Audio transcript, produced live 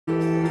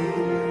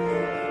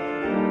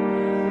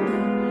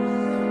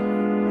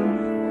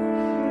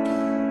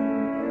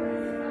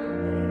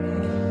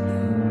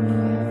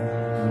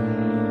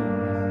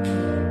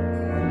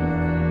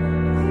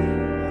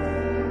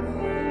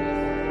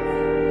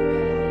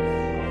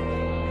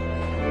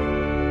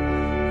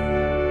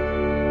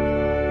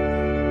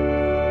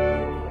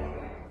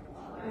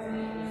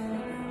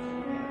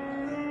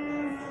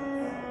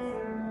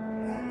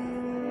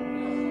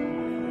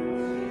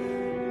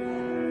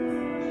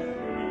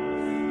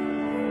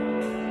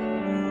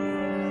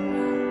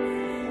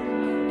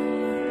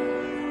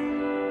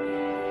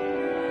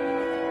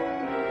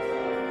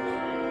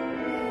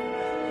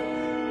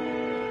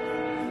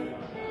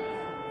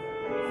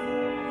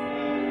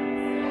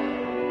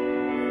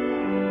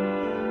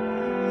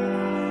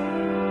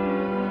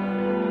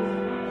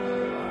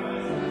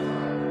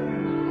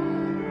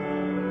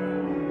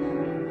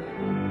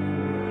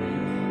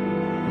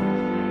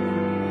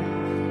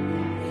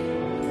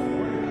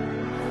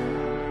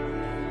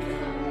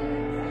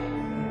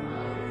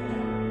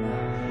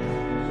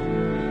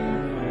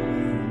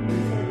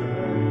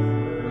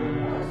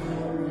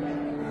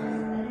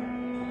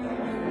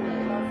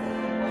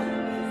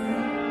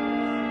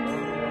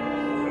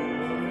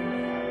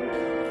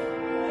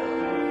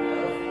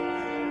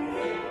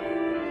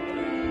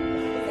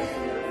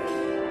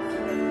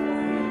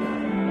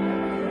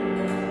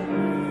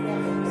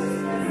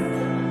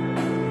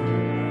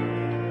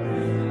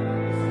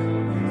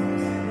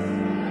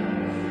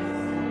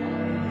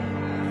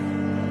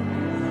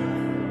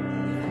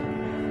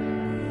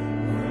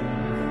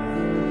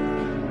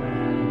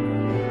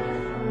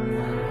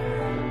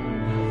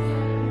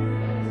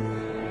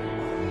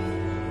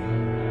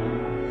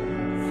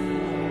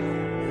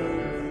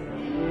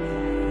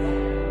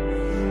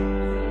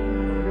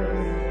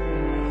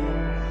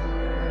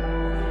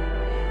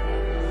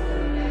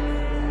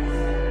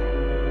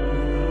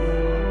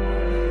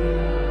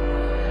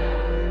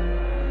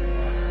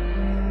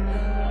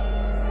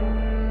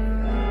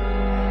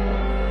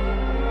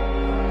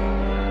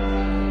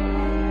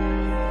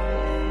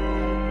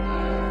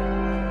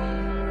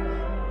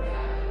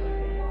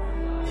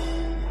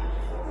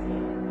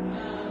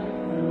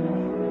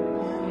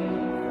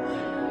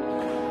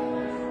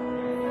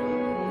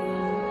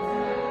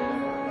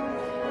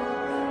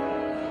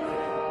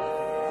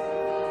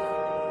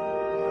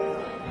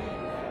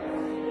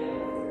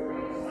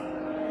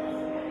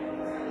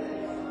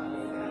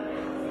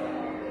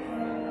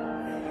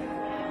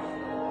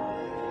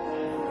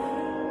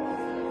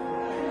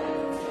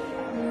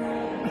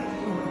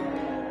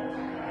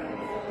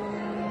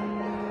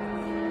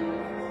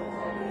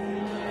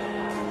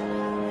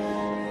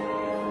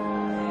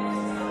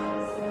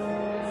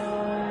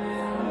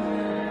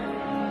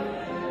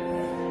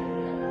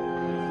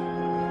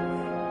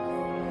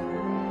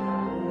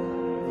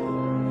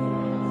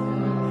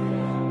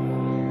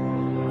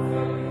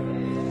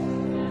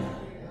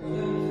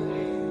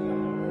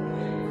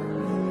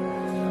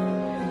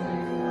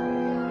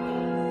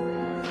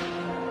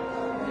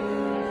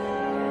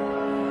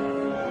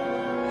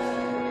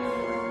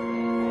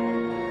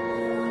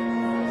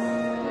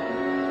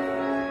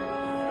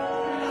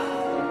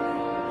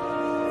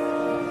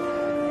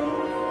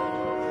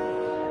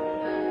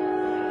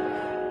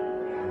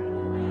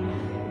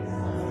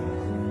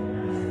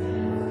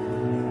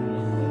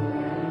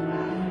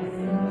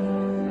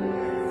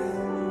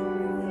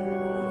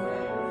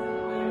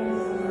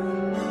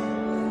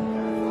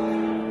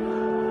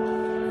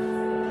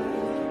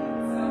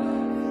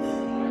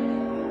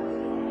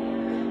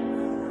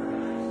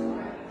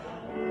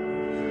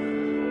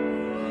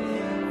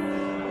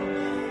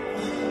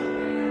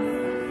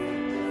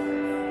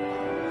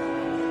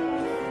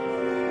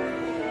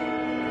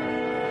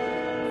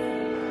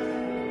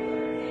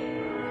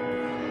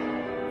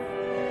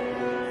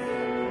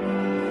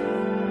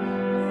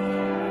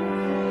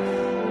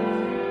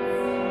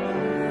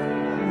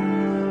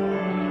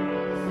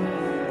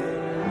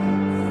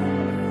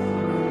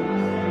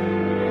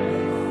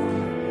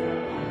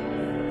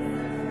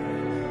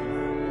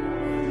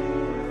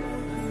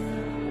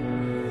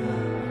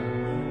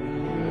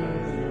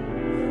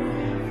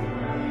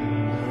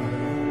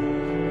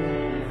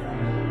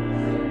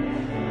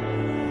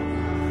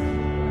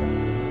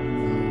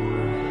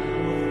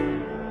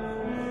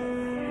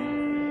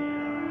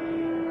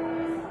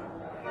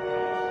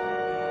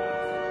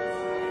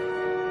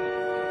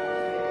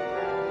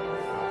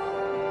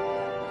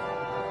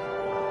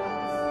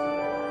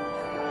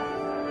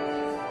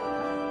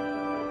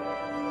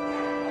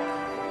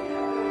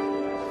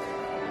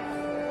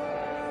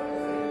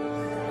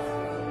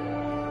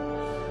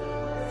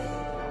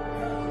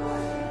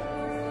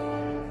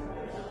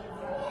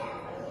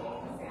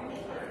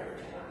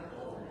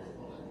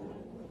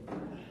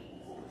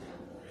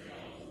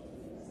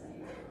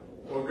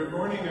Good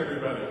morning,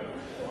 everybody.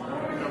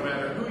 No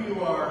matter who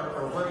you are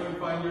or where you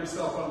find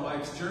yourself on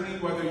life's journey,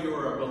 whether you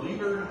are a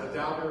believer, a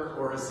doubter,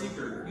 or a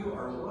seeker, you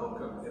are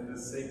welcome in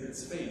this sacred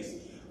space.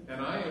 And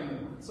I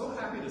am so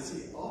happy to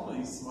see all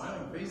these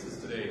smiling faces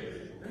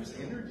today. There's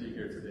energy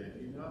here today.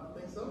 Do you not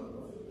think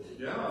so?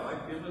 Yeah, I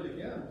feel it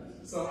again.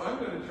 So I'm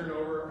going to turn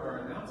over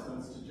our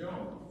announcements to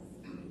Joan.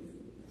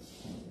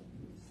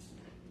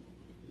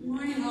 Good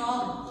morning,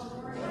 all.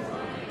 Good morning.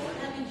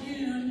 Happy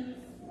June.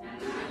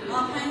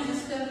 All kinds of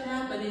stuff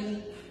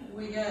happening.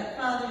 We got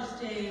Father's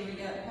Day, we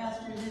got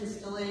Pastor's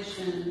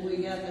Installation, we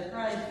got the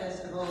Pride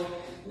Festival,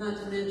 not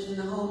to mention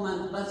the whole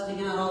month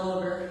busting out all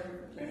over.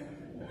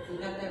 You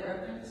got that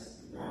reference?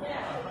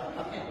 Yeah.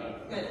 Okay,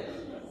 good.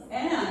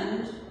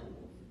 And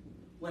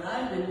what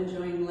I've been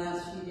enjoying the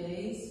last few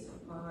days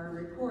are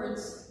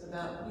reports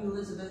about Queen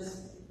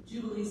Elizabeth's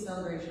Jubilee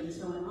celebration.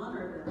 So in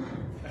honor of her,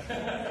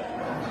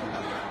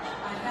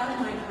 I have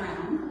my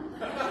crown.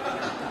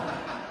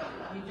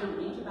 You don't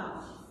need to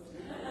bow.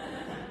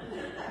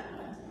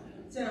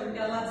 So we've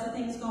got lots of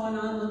things going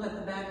on. Look at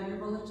the back of your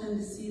bulletin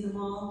to see them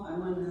all. I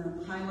want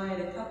to highlight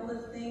a couple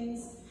of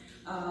things.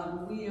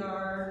 We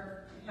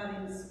are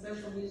having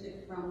special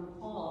music from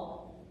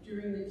Paul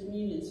during the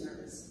communion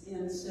service.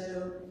 And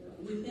so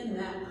within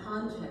that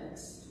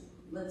context,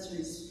 let's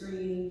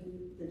restrain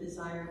the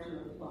desire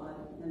to applaud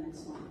an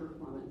excellent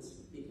performance,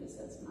 because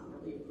that's not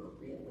really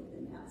appropriate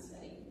within that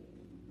setting.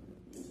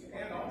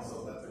 And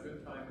also, that's a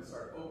good time to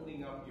start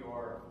opening up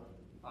your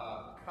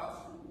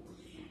cup.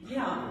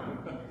 Yeah,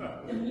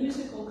 the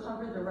music will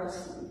cover the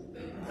wrestling.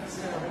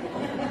 So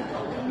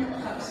open your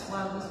cups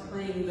while it's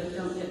playing, but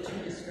don't get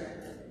too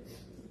distracted.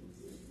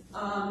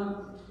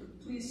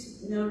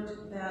 Please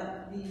note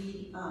that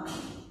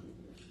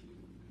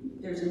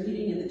there's a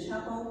meeting in the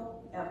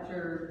chapel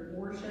after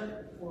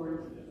worship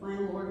for the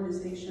final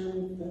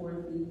organization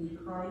for the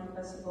Pride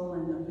Festival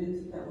and the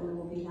booth that we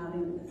will be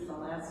having. It's the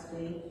last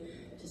day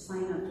to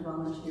sign up to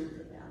volunteer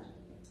for that.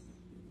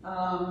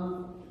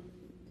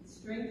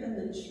 Strengthen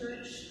the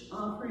Church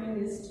offering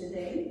is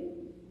today,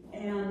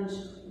 and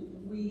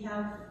we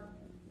have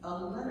a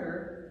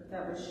letter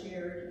that was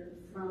shared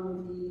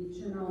from the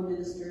General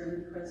Minister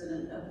and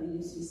President of the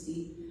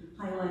UCC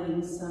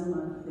highlighting some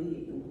of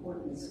the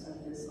importance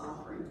of this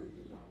offering.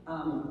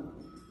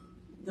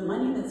 The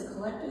money that's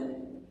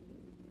collected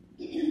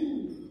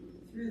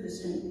through the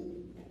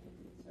stream,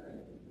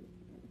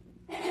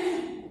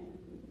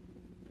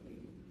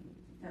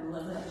 I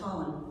love that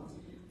pollen.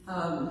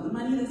 The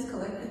money that's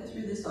collected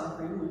through this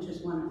offering, which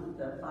is one of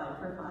the 5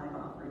 for 5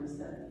 offerings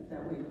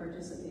that we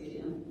participate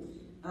in,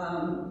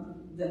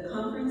 the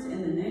conference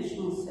and the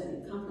national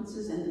setting,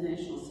 conferences and the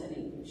national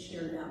setting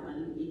share that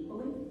money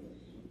equally.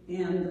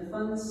 And the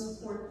funds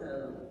support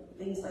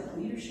the things like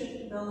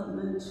leadership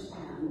development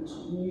and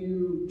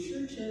new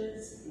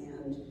churches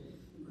and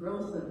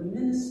growth of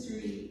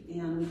ministry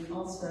and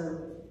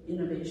also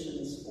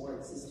innovations for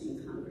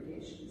existing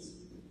congregations.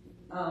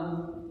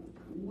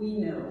 We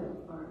know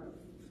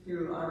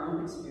through our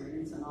own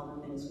experience and all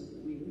the things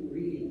we've been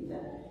reading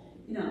that,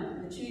 you know,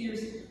 the 2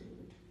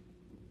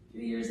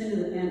 years into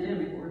the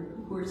pandemic,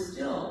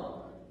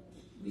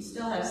 we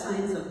still have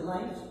signs of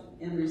life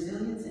and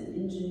resilience and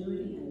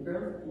ingenuity and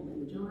growth and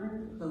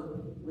enduring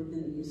hope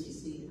within the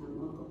UCC and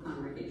local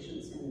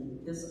congregations, and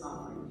this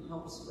offering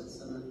helps with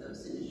some of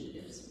those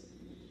initiatives.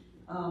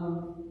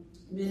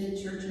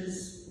 Many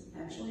churches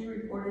actually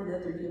reported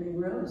that their giving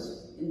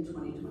rose in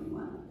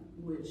 2021,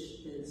 which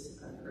is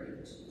a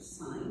great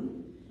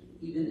sign.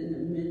 Even in the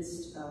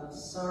midst of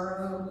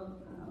sorrow,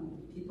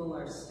 people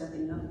are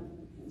stepping up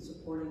and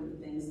supporting the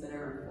things that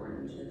are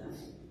important to them.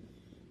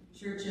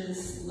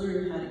 Churches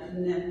learn how to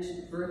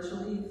connect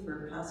virtually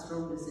for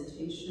pastoral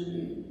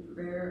visitation,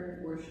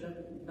 prayer,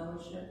 worship, and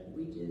fellowship.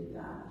 We did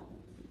that.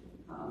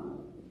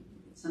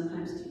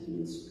 Sometimes kicking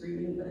and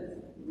screaming,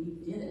 but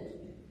we did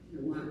it,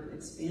 and we're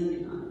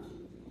expanding on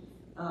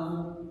it.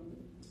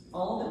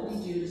 All that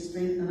we do to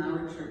strengthen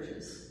our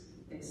churches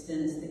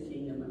extends the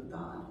kingdom of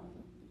God.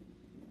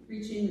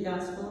 Preaching the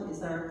gospel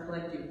is our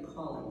collective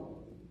calling.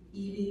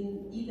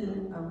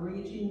 Even a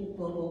raging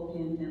global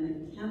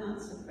pandemic cannot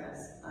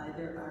suppress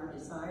either our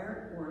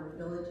desire or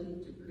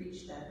ability to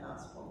preach that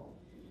gospel,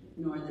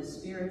 nor the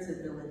Spirit's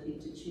ability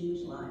to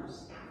change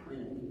lives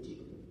when we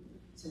do.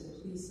 So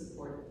please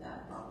support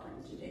that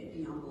offering today.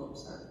 The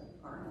envelopes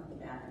are at the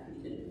back if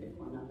you didn't pick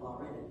one up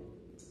already.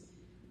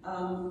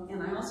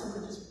 And I also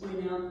would just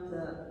point out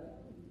the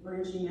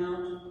branching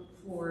out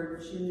for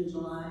June and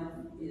July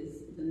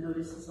is the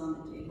notices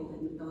on the table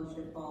in the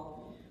fellowship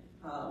hall.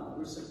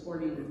 We're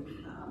supporting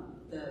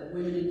the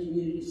Women in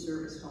Community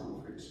Service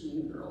Home for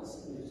teen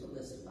girls, and there's a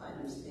list of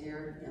items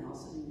there, and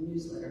also the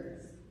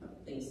newsletter of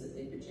things that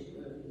they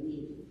particularly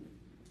need.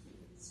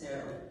 So,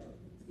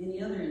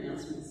 any other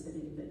announcements that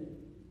anybody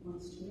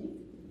wants to make?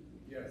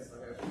 Yes,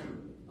 I have 2.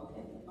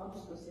 Okay, I'll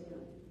just go sit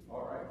down.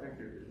 All right, thank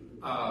you.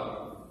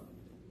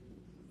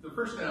 The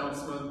first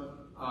announcement,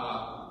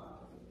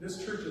 this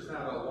church has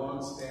had a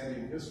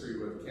long-standing history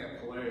with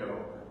Camp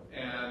Kaleo,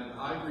 and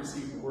I've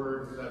received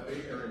word that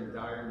they are in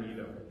dire need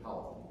of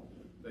help.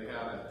 They had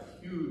a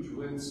huge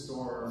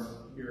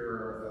windstorm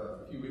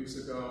here a few weeks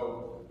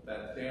ago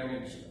that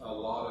damaged a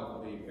lot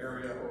of the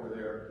area over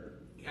there.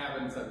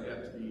 Cabins have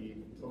yet to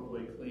be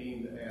totally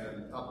cleaned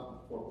and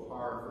up for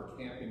par for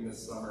camping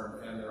this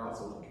summer, and they're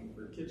also looking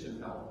for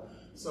kitchen help.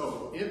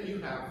 So if you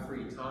have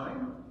free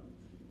time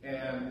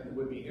and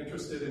would be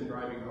interested in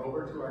driving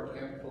over to our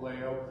Camp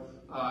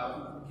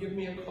Paleo, give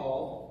me a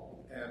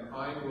call, and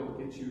I will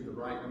get you the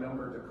right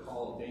number to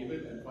call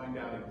David and find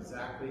out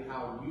exactly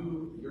how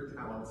your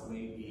talents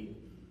may be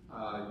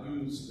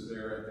used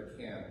there at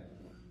the camp.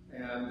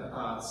 And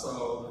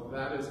so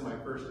that is my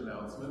first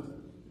announcement.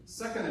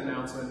 Second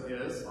announcement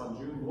is, on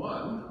June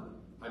 1,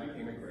 I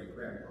became a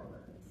great-grandfather.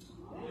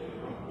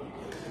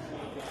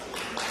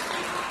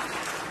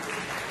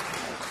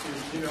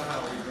 You know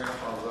how we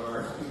grandpas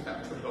are. We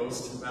have to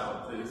boast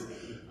about these.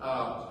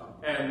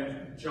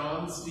 And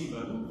John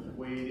Stephen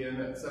weighed in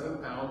at 7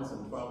 pounds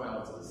and 12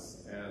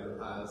 ounces. And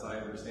as I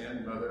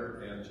understand,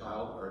 mother and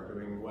child are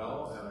doing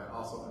well. And I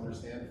also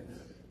understand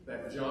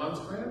that John's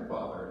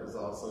grandfather is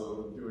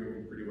also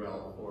doing pretty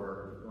well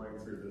for going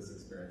through this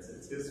experience.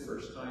 It's his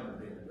first time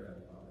being a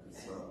grandfather.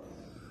 So,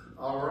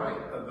 all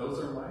right, those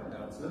are my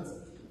announcements.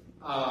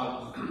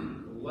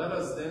 Let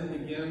us then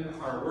begin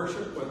our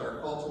worship with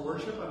our call to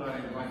worship, and I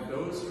invite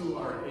those who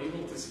are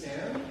able to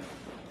stand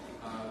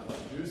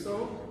to do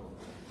so.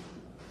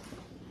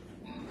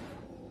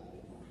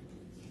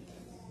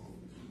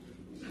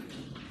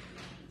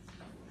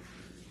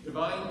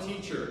 Divine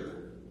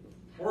Teacher,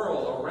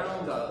 whirl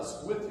around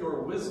us with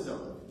your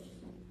wisdom.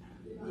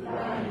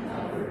 Divine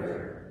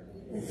Comforter,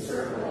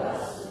 encircle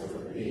us with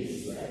the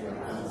peace that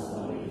comes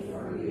only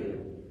from you.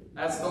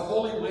 As the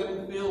holy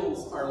wind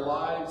fills our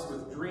lives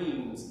with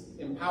dreams,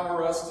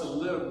 empower us to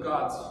live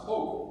God's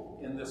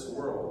hope in this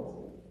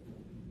world.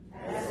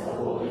 As the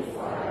holy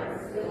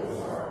fire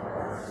fills our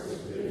hearts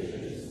with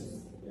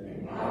visions,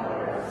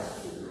 empower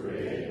us to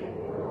create a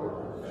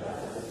world of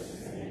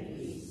justice and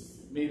peace.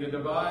 May the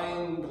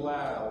divine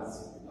glads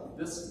of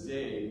this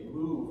day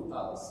move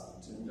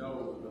us to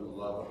know the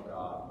love of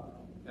God.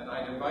 And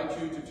I invite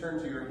you to turn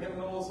to your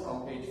hymnals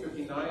on page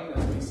 59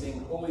 as we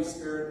sing Holy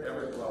Spirit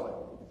Ever Dwelling.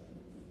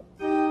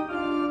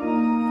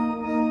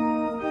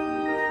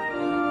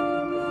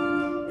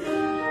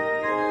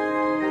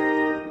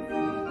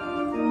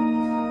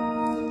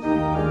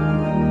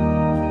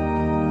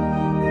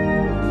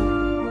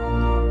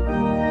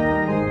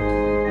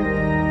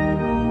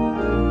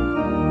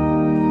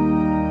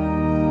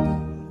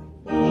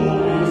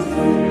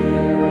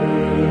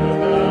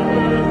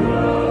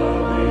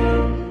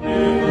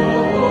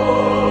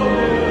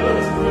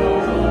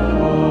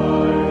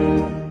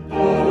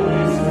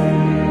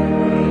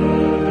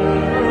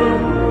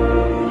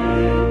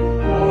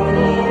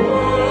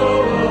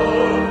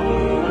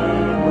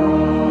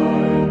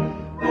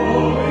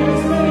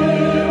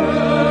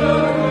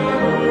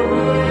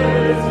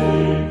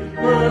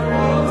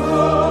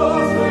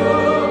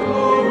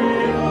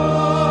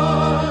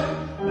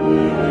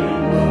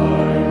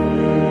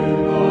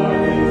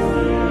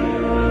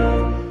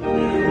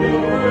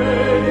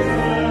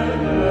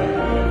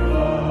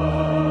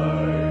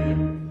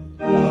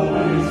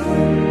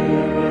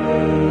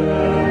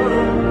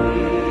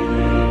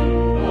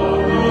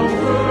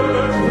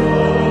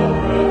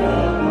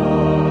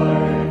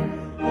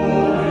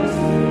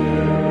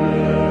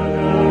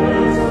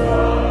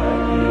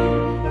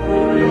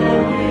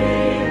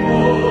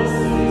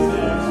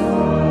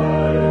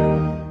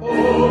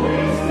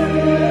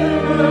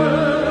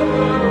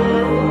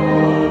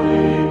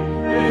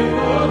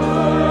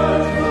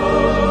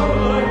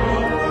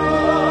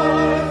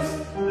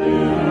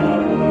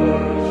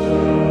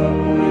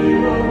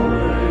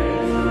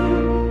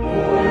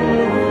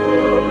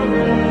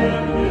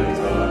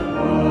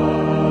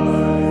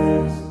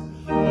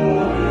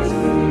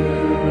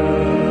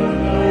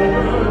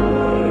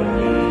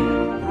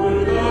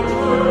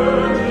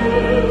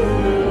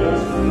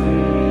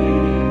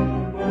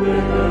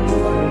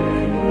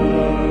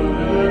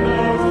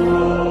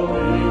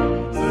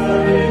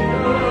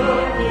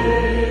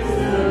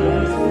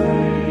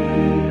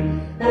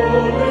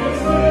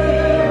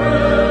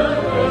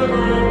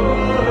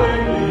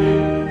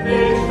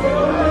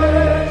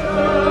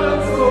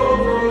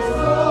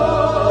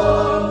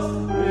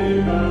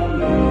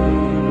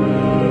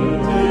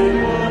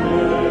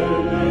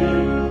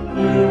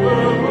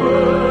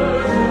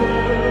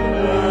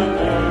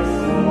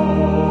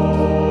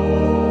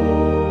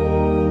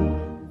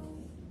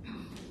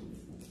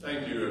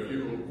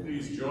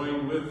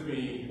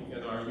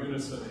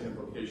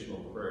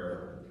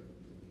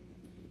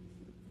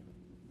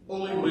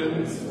 Holy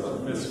winds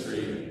of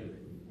mystery,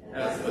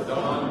 as the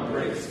dawn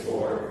breaks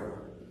forth,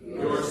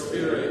 your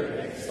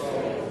spirit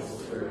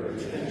exalts your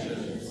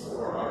intentions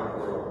for our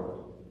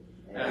world.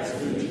 As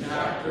new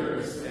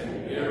chapters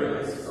and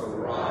eras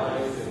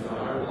arise in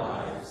our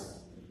lives,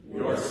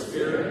 your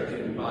spirit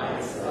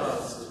invites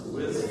us to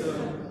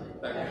wisdom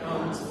that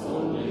comes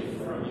only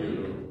from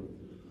you.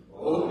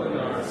 Open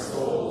our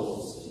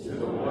souls to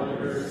the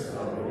wonders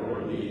of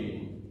your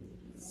being.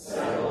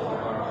 Settle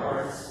our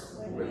hearts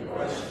with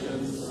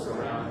questions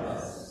around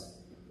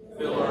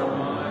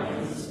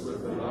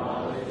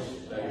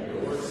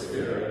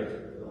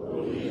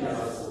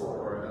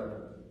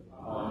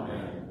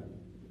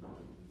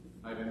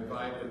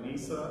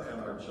Lisa and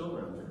our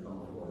children to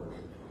come forward.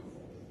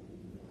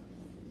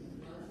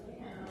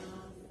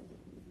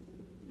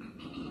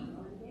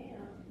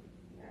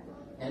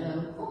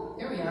 Hello. Oh,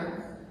 there we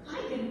are.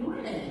 Hi, good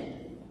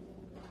morning.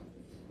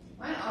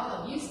 Why don't all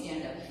of you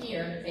stand up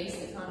here and face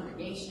the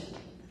congregation?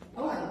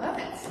 Oh, I love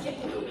it.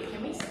 Skipping.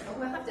 Can we? Oh,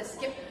 we'll have to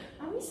skip.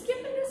 Are we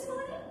skipping this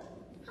morning?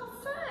 How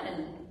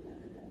fun.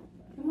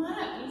 Come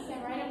on up. You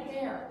stand right up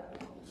there.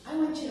 I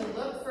want you to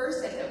look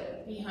first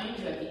at behind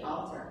you at the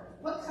altar.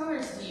 What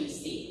colors do you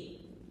see?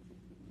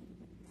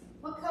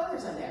 What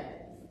colors are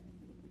there?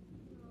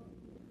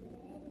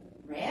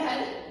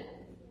 Red,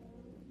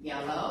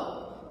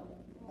 yellow,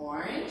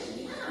 orange.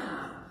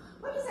 Yeah.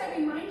 What does that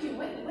remind you?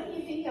 What do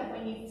you think of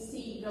when you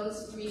see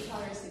those three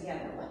colors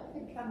together? What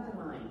could come to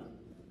mind?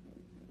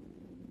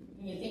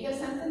 Can you think of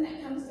something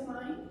that comes to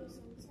mind?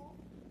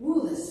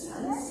 Ooh, the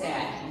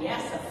sunset.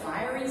 Yes, a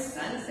fiery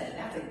sunset.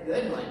 That's a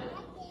good one.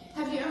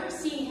 Have you ever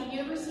seen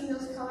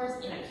those colors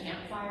in a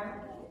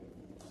campfire?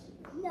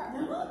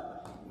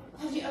 No?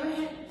 Have you ever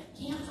had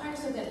campfires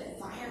where the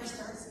fire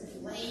starts to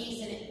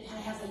blaze and it kind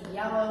of has a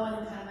yellow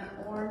and kind of an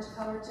orange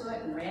color to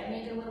it and red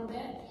maybe a little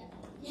bit?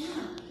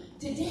 Yeah.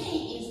 Today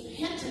is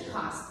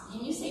Pentecost.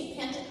 Can you say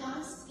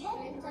Pentecost?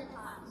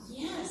 Pentecost.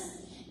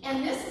 Yes.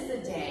 And this is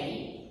the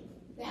day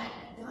that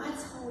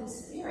God's Holy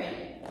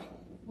Spirit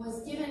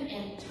was given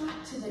and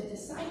taught to the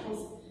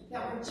disciples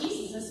that were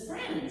Jesus'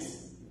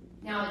 friends.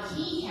 Now,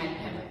 he had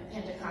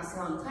Pentecost a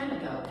long time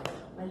ago.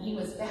 When he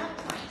was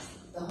baptized,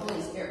 the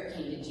Holy Spirit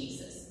came to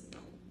Jesus.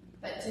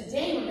 But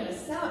today we're going to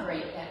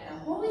celebrate that the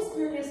Holy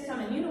Spirit has come.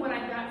 And you know what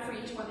I've got for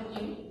each one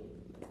of you?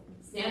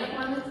 Stand up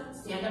on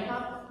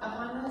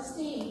the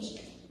stage.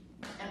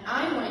 And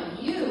I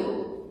want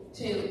you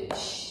to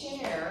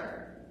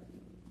share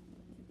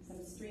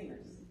some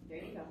streamers.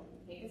 There you go.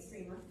 Take a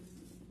streamer.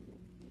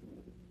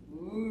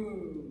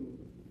 Ooh.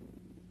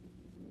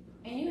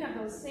 And you have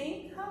those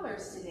same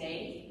colors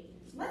today.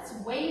 Let's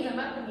wave them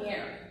up in the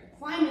air.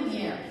 Climb in the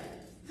air.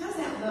 How's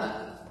that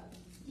look?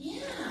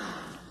 Yeah.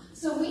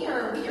 So we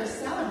are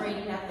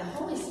celebrating that the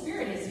Holy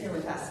Spirit is here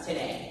with us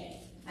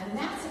today. And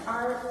that's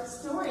our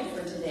story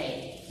for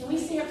today. Can we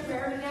say a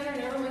prayer together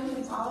and everyone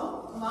can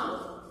follow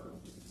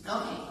along?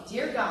 Okay.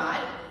 Dear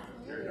God,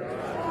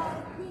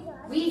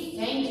 we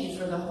thank you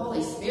for the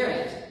Holy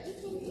Spirit.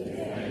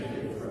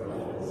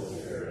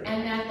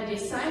 And that the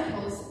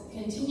disciples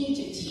continue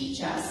to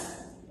teach us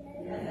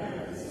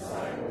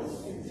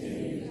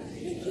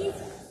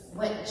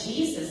what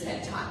Jesus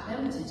had taught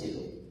them to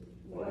do.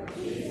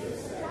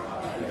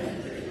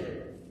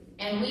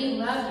 And we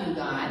love you,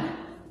 God.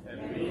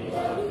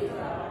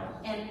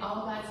 And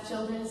all God's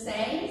children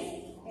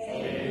say,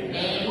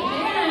 Amen.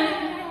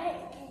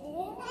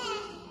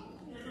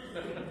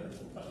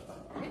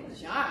 Good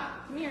job.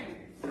 Come here.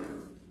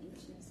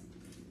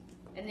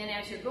 And then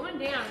as you're going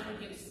down,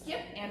 would you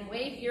skip and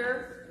wave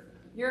your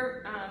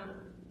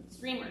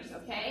streamers,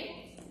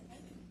 okay?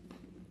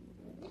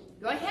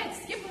 Go ahead,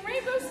 skip and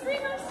wave those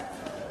streamers.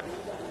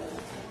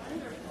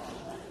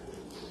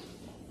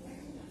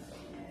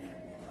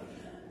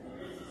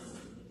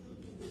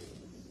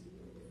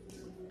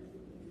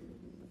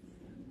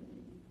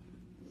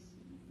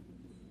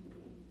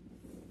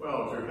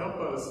 Well, to help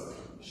us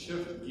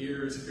shift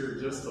gears here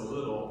just a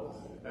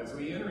little, as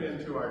we enter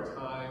into our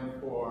time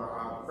for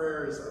our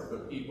prayers of the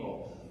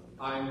people,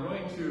 I'm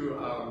going to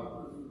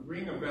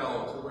ring a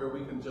bell to where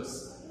we can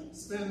just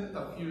spend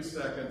a few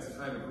seconds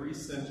kind of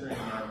recentering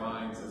our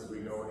minds as we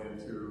go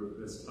into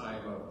this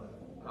time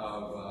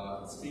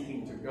of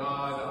speaking to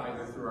God,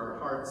 either through our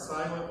hearts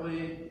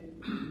silently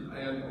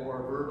and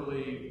or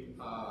verbally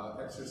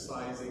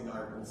exercising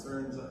our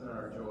concerns and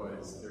our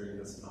joys during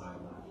this time.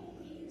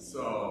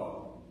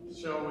 So,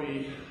 shall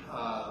we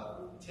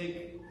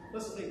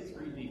let's take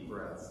 3 deep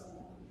breaths.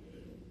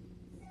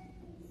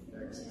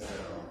 Exhale.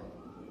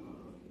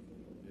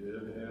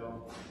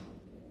 Inhale.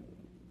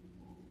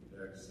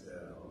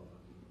 Exhale.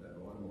 And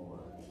one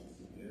more.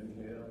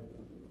 Inhale.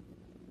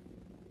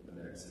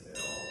 And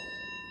exhale.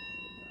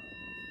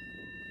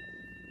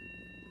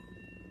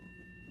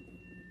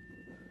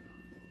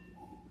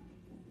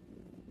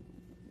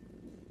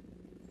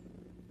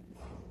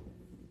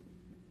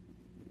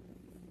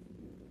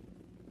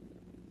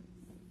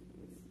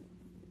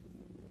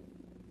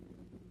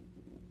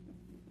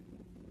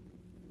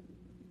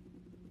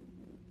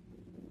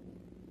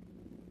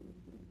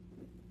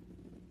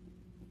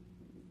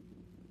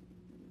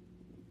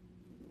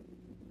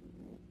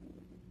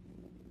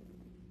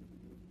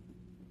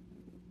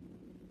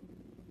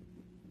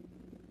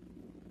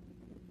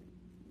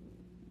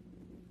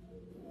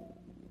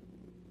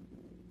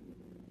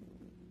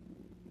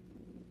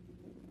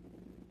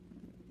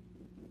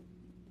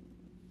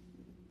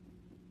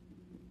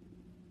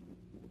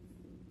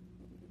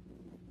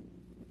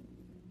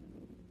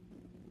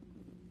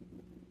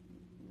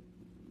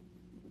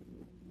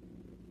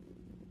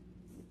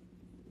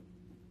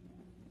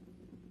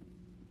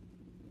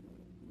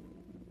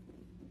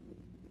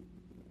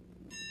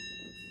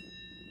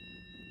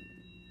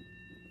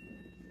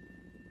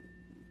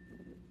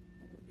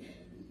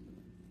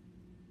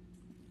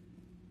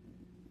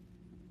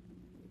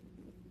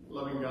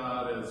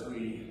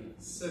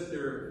 sit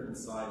there in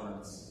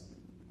silence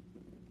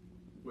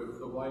with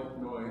the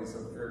white noise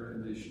of air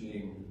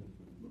conditioning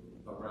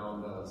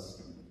around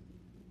us,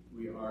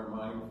 we are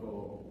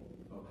mindful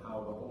of how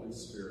the Holy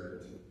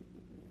Spirit,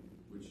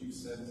 which you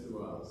sent to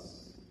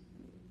us,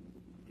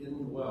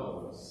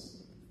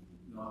 indwells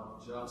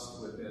not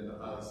just within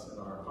us and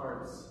our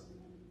hearts,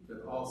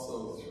 but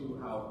also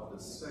throughout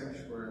the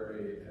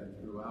sanctuary and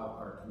throughout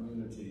our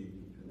community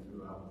and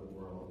throughout the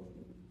world.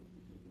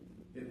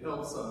 It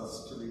helps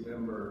us to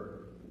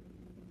remember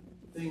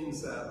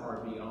things that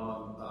are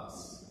beyond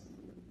us,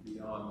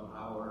 beyond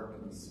our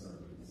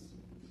concerns.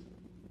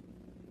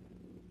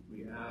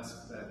 We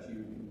ask that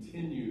you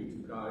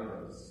continue to guide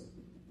us,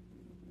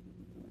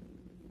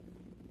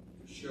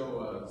 to show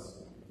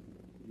us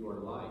your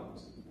light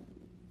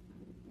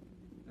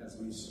as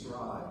we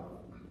strive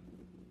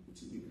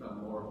to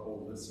become more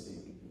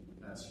holistic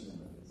as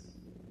humans.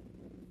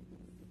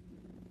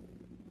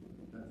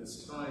 At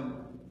this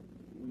time,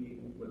 we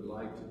would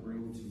like to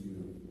bring to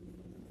you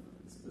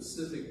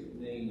specific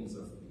names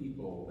of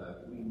people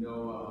that we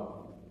know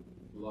of,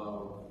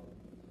 love,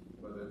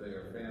 whether they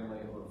are family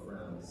or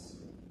friends,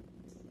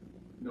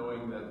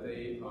 knowing that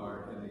they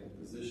are in a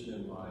position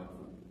in life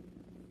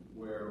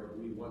where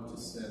we want to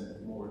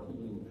send more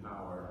healing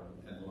power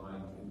and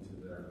light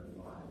into their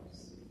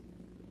lives.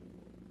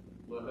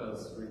 Let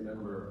us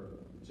remember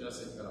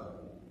Jessica,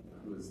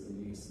 who is the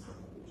niece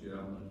of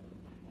Jim,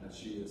 as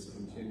she is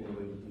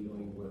continually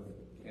dealing with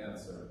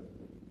cancer.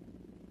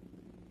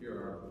 Hear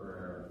our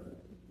prayer.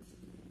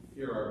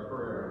 Hear our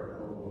prayer,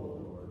 O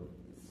Lord.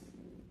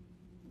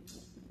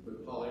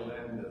 With Polly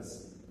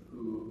Landis,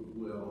 who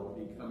will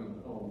be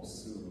coming home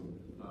soon,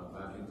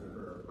 back into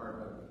her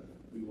apartment,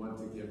 we want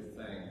to give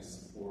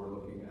thanks for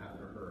looking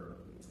after her.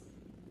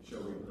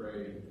 Shall we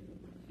pray?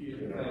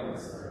 Give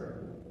thanks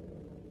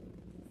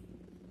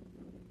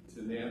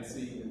to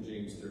Nancy and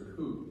James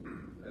Dercoop,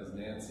 as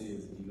Nancy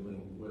is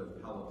dealing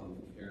with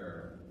palliative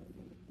care.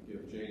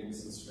 Give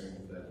James the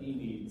strength that he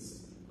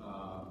needs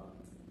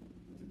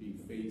to be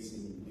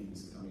facing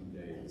these coming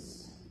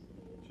days.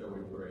 Shall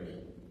we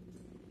pray?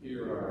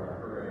 Hear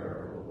our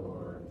prayer, O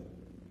Lord.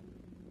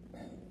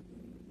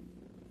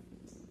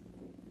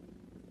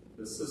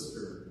 The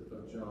sister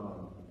of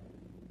John,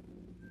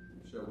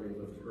 shall we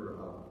lift her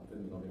up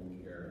in loving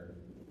care?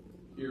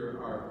 Hear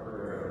our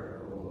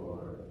prayer, O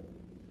Lord.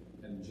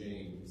 And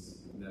James,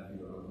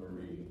 nephew of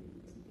Marie,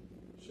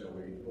 shall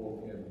we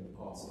hold him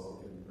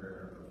also in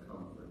prayer of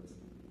comfort?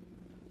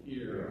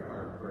 Hear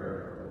our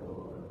prayer, O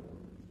Lord.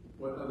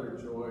 What other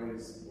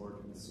joys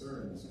or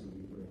concerns do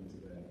we bring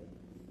today?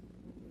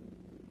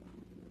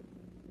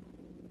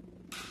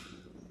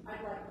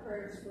 I'd like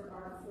prayers for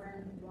our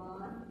friend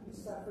Ron, who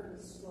suffered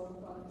a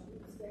stroke on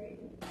Tuesday.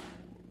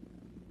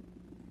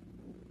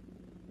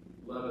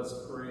 Let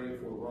us pray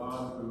for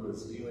Ron, who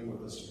is dealing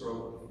with a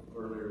stroke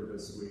earlier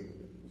this week.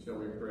 Shall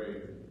we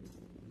pray?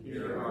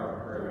 Hear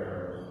our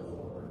prayer, O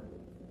Lord.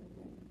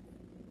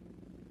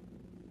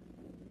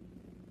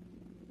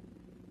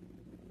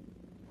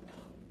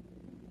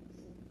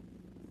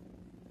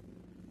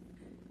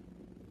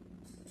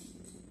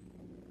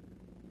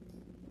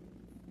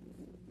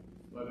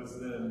 Let us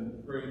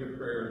then pray the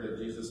prayer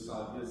that Jesus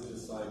taught his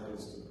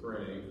disciples to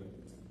pray.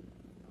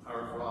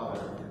 Our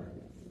Father,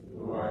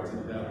 who art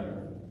in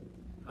heaven,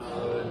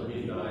 hallowed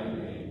be thy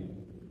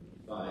name.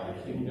 Thy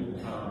kingdom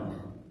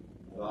come,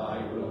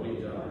 thy will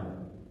be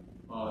done,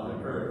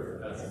 on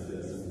earth as it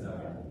is in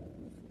heaven.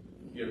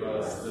 Give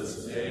us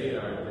this day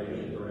our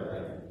daily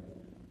bread,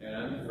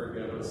 and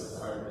forgive us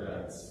our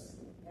debts,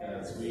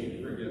 as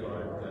we forgive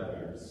our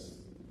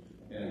debtors.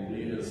 And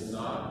lead us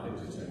not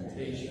into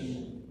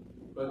temptation,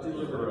 but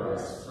deliver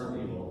us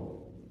from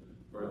evil.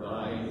 For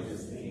thine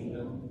is the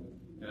kingdom,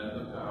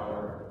 and the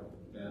power,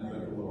 and the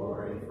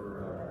glory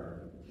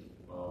forever.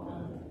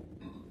 Amen.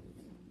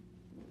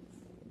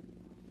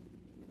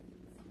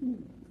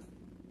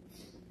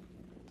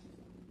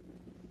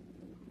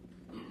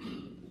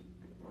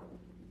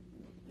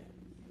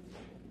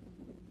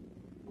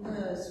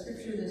 The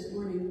scripture this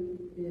morning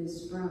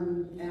is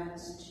from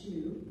Acts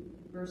 2,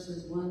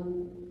 verses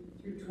 1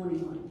 through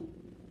 21.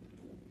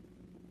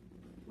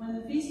 When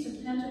the feast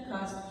of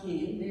Pentecost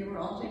came, they were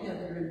all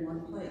together in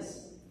one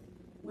place.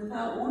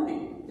 Without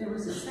warning, there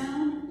was a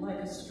sound like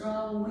a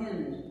strong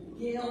wind,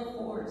 gale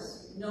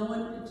force. No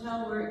one could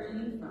tell where it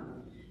came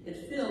from.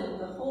 It filled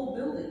the whole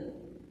building.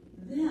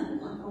 Then,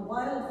 like a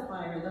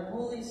wildfire, the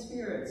Holy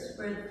Spirit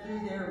spread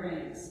through their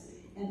ranks,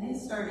 and they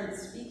started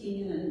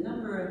speaking in a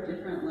number of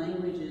different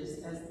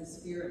languages as the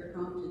Spirit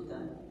prompted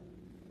them.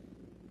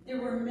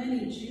 There were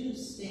many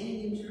Jews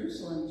staying in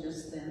Jerusalem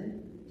just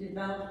then,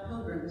 devout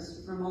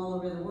pilgrims from all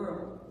over the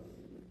world.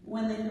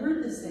 When they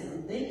heard the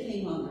sound, they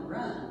came on the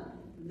run.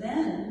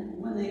 Then,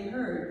 when they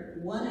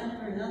heard, one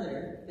after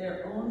another,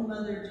 their own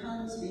mother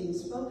tongues being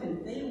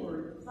spoken, they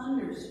were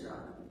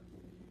thunderstruck.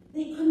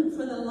 They couldn't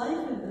for the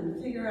life of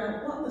them figure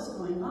out what was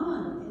going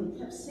on, and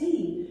kept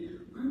saying,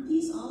 "Aren't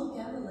these all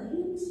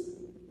Galileans?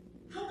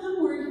 How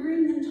come we're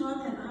hearing them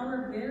talk in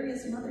our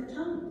various mother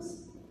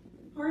tongues?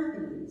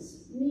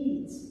 Parthians,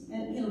 Medes,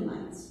 and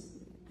Elamites,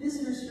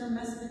 visitors from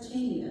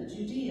Mesopotamia,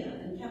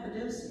 Judea and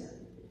Cappadocia,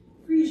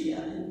 Phrygia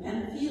and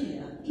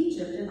Pamphylia,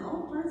 Egypt, and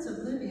all parts of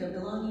Libya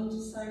belonging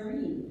to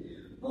Cyrene,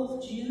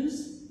 both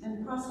Jews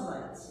and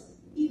proselytes,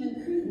 even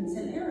Cretans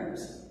and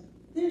Arabs.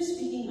 They're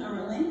speaking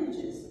our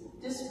languages,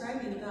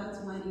 describing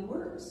God's mighty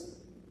works.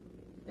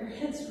 Their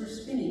heads were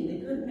spinning. They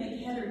couldn't make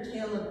head or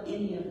tail of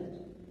any of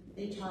it.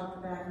 They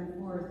talked back and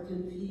forth,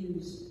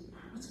 confused.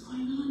 What's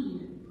going on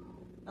here?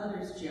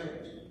 Others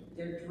joked.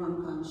 They're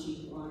drunk on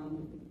cheap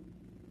wine.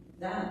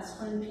 That's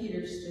when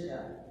Peter stood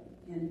up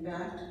and,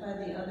 backed by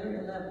the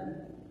other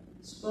 11,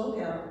 spoke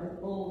out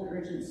with bold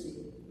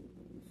urgency.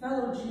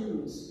 Fellow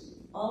Jews,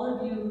 all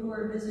of you who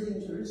are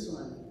visiting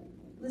Jerusalem,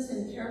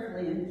 listen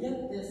carefully and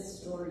get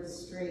this story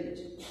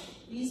straight.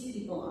 These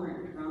people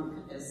aren't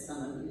drunk, as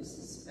some of you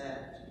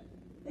suspect.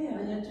 They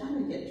haven't had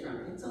time to get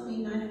drunk. It's only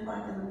 9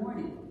 o'clock in the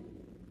morning.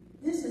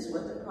 This is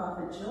what the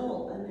prophet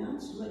Joel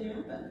announced would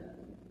happen.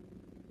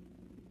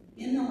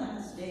 In the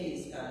last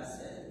days, God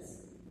says,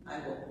 I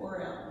will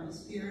pour out my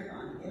spirit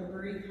on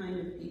every kind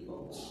of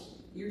people.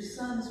 Your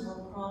sons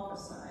will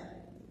prophesy,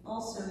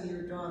 also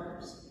your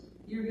daughters.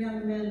 Your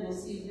young men will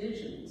see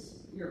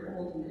visions, your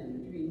old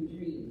men dream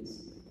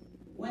dreams.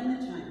 When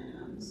the time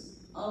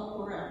comes, I'll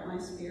pour out my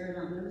spirit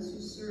on those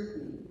who serve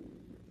me,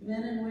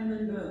 men and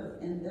women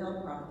both, and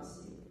they'll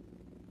prophesy.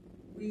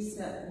 We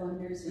set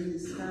wonders in the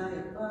sky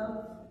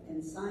above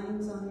and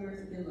signs on the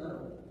earth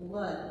below,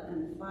 blood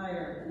and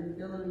fire and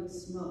billowing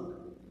smoke,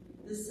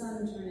 the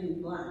sun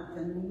turning black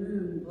and the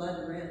moon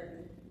blood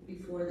red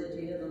before the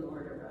day of the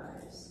Lord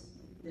arrives,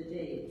 the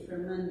day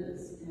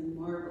tremendous and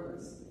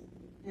marvelous.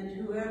 And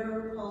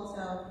whoever calls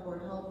out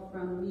for help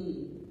from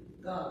me,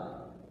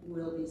 God,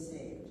 will be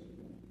saved.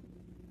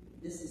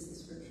 This is the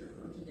scripture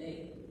for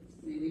today.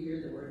 May we hear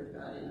the word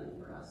of God in it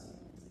for us.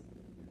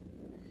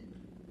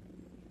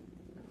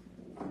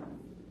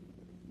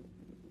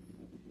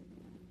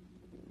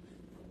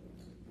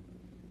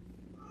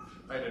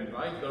 I'd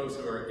invite those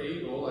who are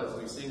able, as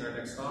we sing our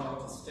next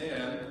song, to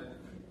stand.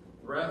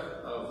 Breath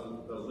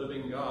of the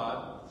Living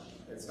God.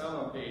 It's found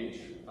on page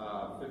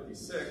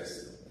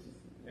 56.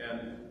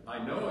 And I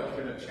know I've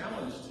been a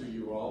challenge to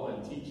you all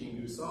in teaching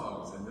new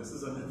songs, and this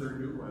is another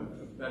new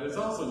one that is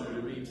also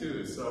new to me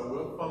too. So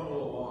we'll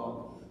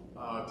fumble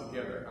along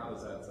together. How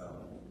does that sound?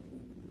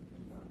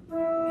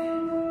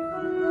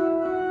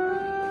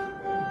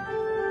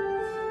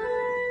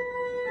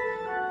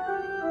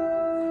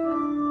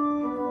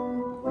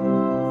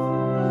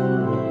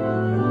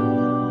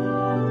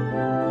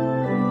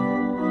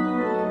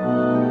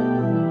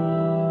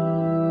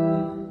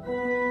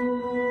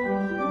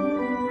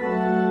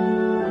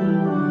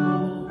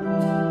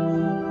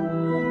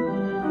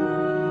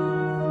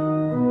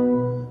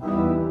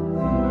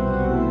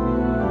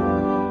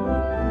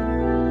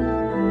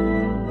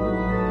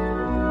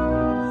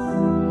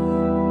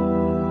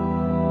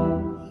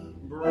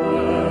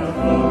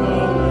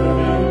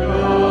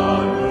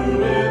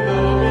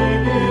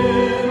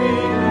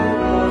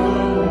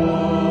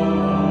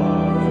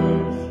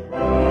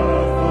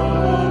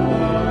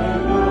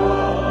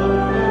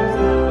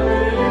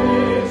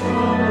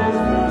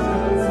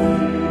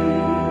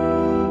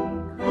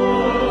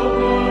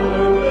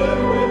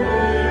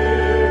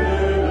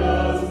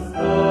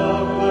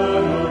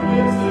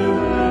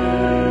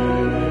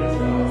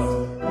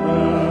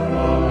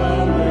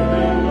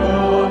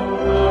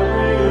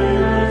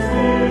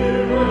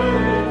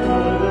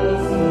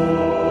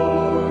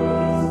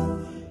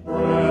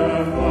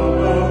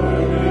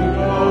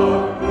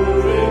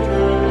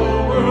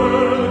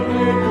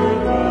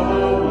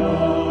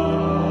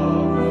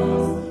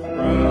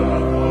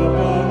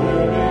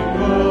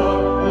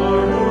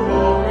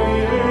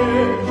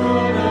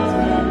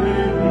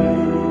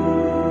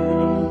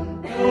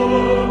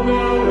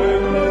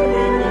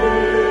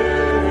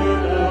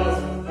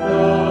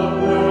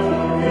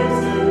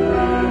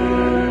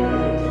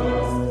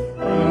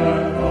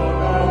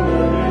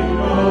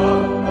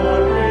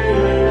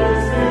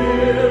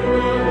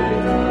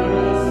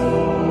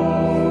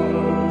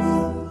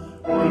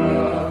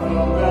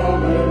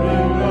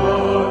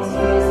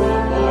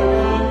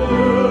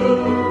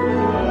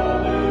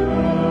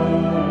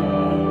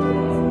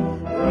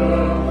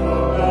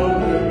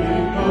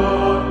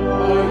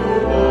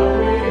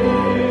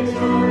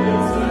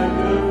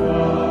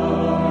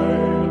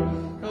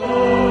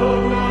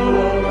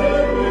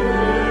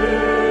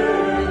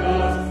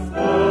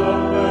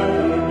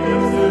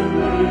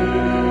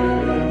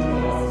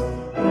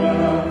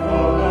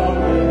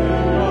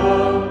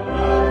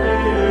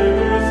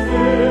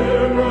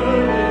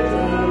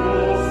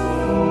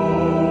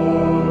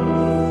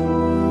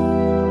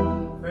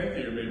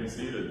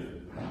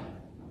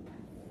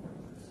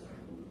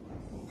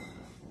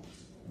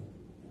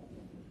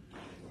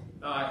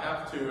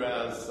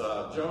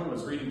 Joan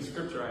was reading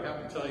scripture, I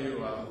have to tell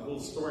you a little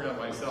story on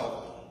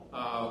myself.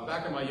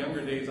 Back in my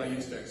younger days, I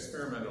used to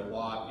experiment a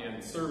lot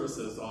in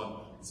services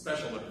on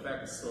special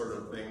effects sort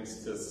of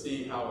things to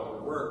see how it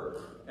would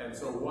work. And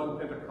so one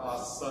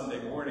Pentecost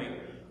Sunday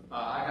morning,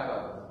 I had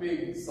a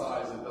big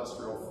size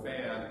industrial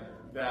fan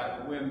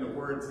that when the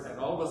words, and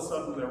all of a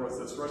sudden there was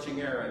this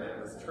rushing air and it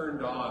was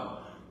turned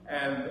on,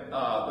 and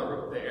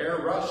the air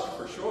rushed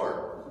for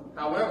sure.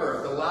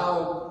 However, the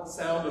loud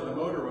sound of the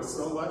motor was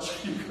so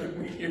much you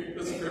couldn't hear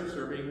the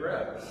scripture being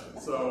read.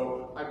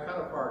 So I've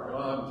kind of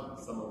foregone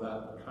some of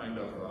that kind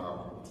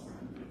of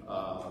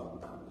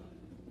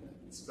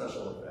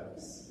special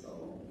effects.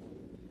 So,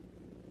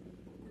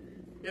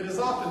 it is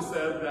often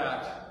said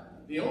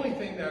that the only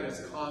thing that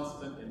is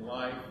constant in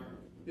life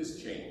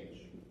is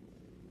change.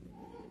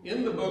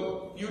 In the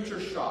book Future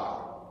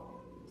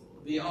Shock,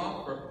 the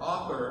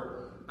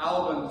author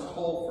Alvin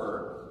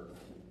Tolfer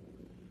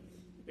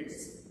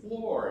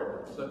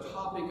explored the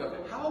topic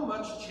of how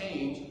much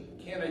change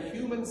can a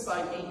human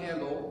psyche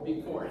handle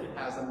before it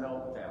has a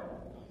meltdown.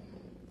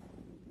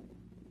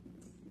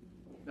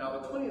 Now,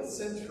 the 20th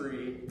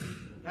century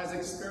has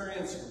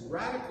experienced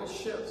radical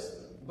shifts,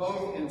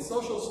 both in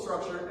social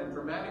structure and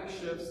dramatic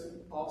shifts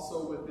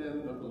also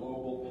within the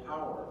global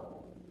power.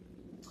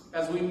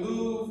 As we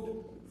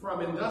moved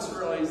from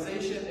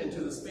industrialization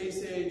into the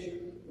space age,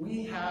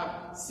 we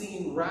have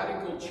seen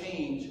radical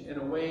change in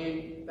a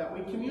way that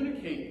we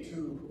communicate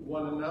to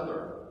one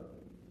another.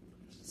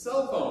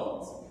 Cell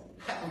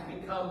phones have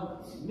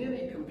become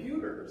mini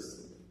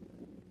computers.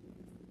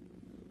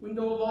 We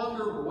no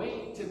longer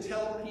wait to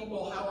tell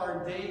people how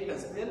our day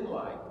has been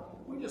like.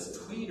 We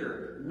just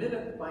tweeter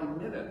minute by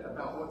minute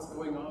about what's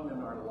going on in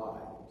our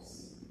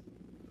lives.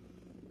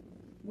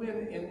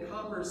 When in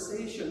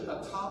conversation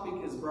a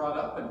topic is brought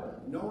up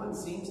and no one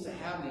seems to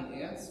have the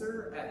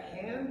answer at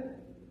hand,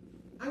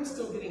 I'm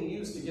still getting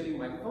used to getting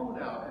my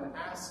phone out and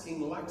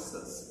asking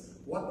Lexus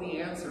what the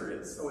answer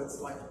is, so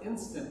it's like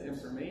instant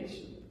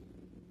information.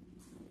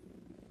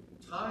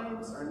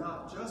 Times are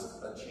not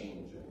just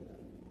a-changing,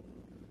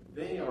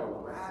 they are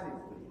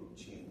radically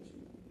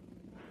changing.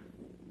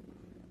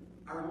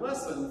 Our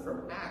lesson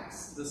from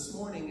Acts this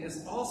morning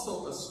is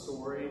also a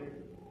story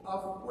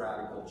of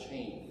radical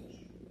change.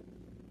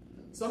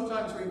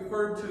 Sometimes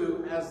referred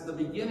to as the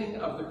beginning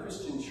of the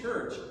Christian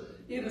church,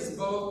 it is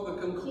both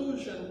the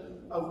conclusion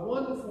of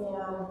one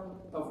form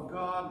of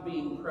God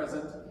being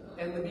present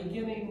and the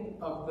beginning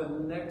of the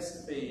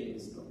next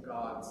phase of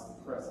God's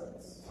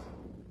presence.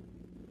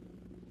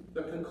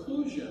 The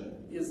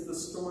conclusion is the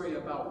story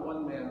about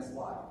one man's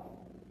life,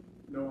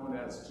 known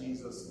as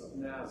Jesus of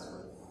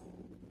Nazareth.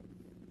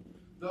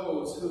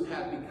 Those who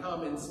had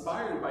become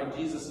inspired by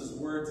Jesus'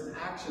 words and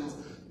actions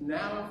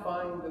now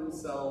find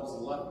themselves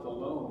left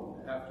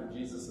alone after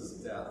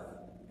Jesus' death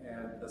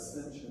and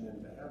ascension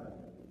into heaven.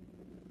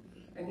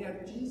 And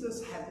yet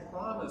Jesus had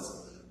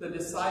promised the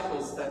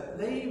disciples that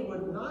they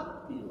would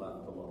not be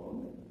left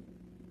alone.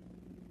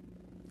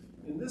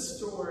 In this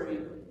story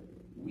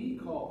we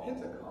call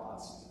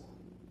Pentecost,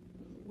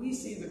 we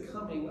see the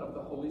coming of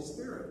the Holy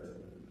Spirit,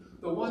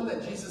 the one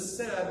that Jesus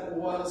said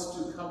was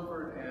to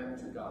comfort and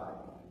to guide.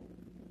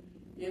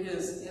 It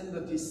is in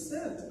the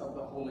descent of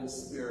the Holy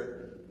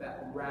Spirit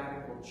that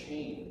radical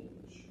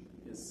change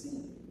is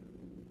seen.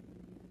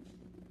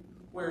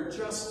 Where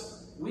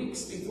just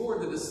weeks before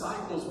the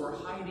disciples were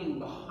hiding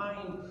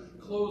behind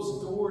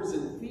closed doors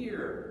in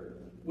fear,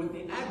 with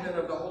the advent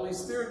of the Holy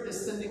Spirit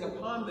descending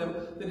upon them,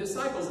 the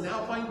disciples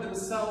now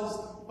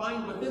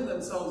find within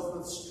themselves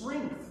the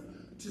strength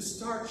to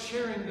start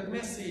sharing the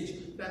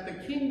message that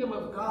the kingdom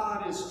of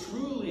God is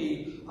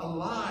truly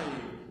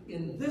alive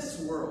in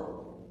this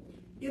world.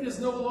 It is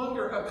no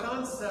longer a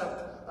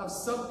concept of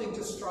something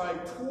to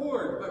strive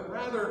toward, but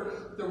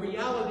rather the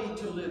reality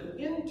to live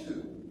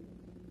into.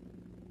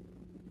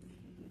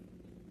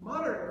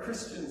 Modern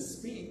Christians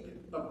speak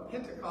of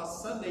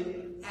Pentecost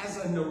Sunday as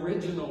an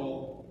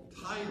original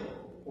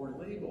title or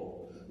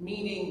label,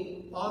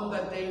 meaning on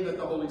that day that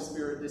the Holy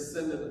Spirit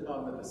descended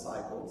upon the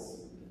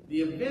disciples, the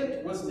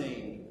event was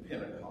named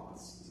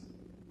Pentecost.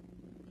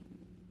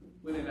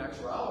 When in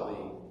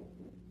actuality,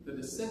 the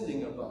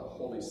descending of the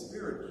Holy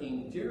Spirit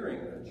came during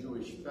a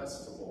Jewish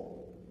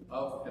festival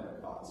of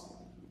Pentecost,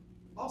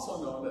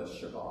 also known as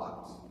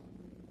Shabbat,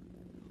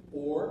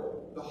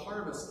 or the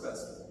Harvest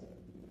Festival.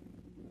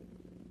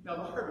 Now,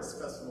 the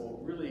Harvest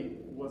Festival really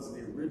was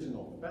the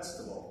original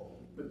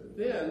festival, but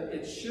then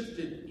it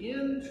shifted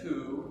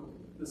into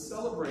the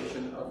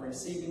celebration of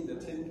receiving the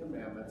Ten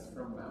Commandments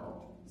from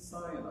Mount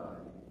Sinai,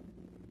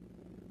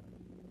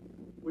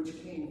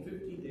 which came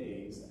 50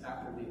 days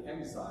after the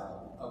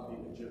exile of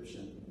the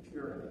Egyptian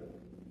tyranny.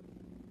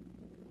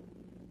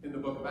 In the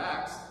book of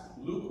Acts,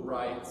 Luke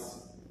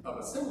writes of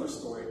a similar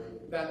story,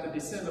 that the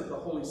descent of the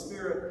Holy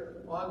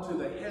Spirit onto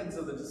the heads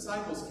of the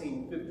disciples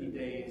came 50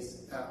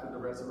 days after the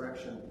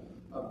resurrection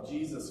of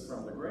Jesus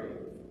from the grave.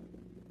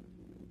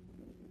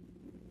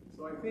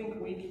 So I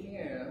think we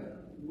can,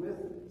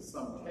 with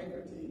some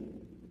integrity,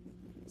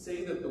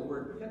 say that the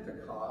word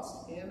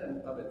Pentecost in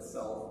and of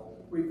itself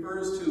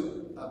refers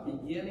to a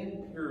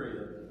beginning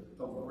period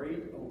of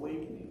great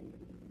awakening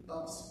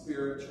of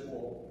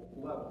spiritual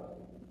level.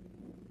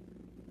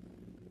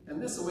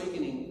 And this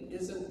awakening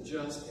isn't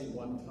just a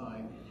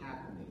one-time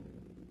happening.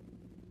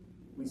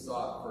 We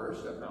saw it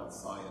first at Mount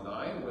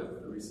Sinai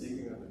with the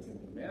receiving of the Ten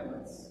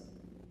Commandments.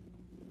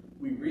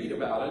 We read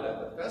about it at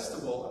the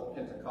festival of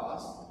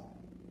Pentecost.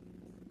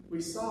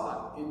 We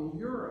saw it in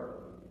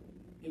Europe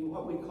in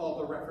what we call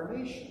the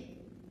Reformation.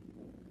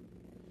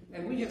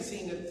 And we have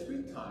seen it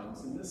 3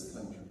 times in this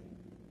country.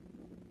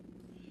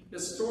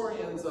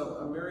 Historians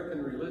of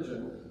American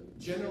religion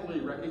generally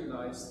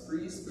recognize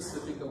 3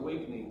 specific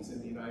awakenings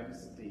in the United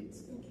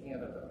States and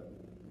Canada.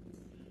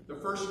 The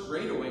first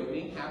Great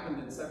Awakening happened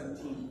in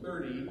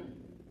 1730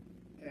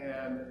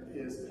 and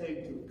is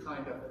pegged to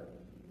kind of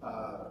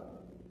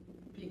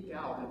peaked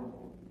out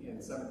in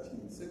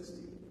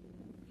 1760,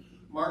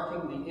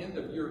 marking the end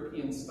of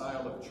European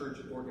style of church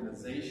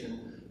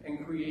organization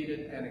and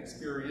created an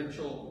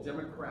experiential,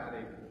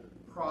 democratic,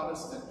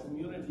 Protestant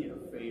community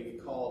of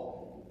faith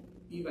called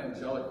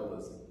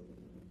evangelicalism.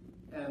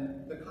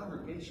 And the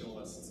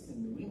Congregationalists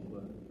in New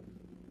England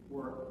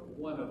were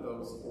one of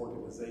those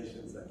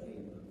organizations that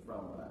came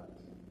from that.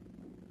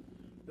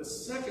 The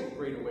second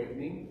Great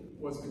Awakening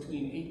was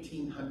between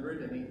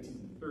 1800 and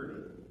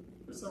 1830.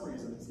 For some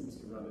reason, it seems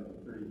to run in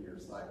 30-year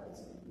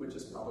cycles, which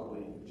is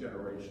probably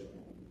generational.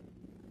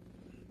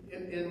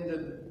 It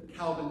ended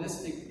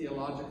Calvinistic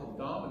theological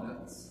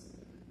dominance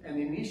and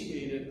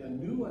initiated a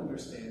new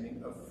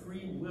understanding of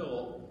free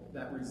will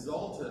that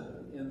resulted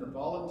in the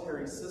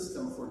voluntary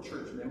system for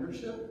church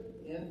membership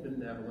and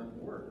benevolent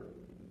work.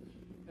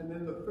 And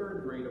then the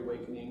third Great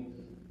Awakening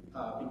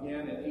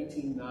began in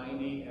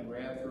 1890 and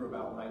ran through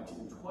about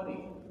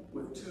 1920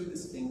 with 2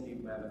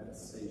 distinctive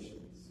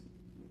manifestations.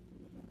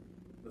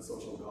 The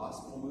social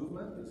gospel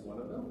movement is one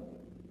of them,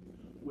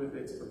 with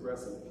its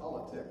progressive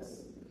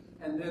politics,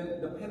 and then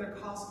the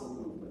Pentecostal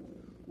movement,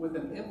 with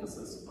an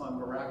emphasis on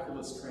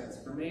miraculous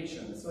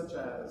transformation, such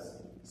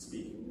as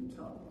speaking in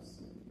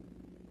tongues.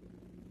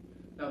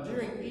 Now,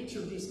 during each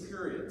of these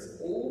periods,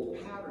 old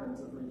patterns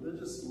of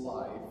religious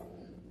life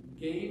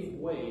gave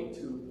way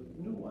to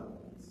new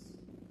ones,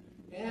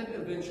 and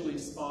eventually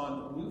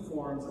spawned new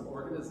forms of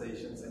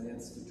organizations and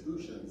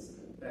institutions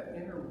that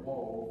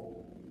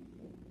interwove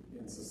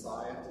in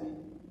society,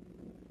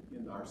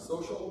 in our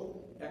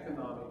social,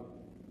 economic,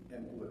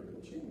 and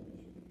political change.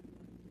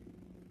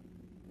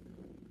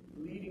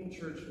 Leading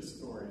church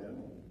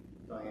historian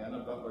Diana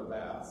Butler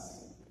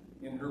Bass,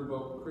 in her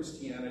book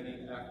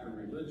Christianity After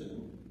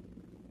Religion,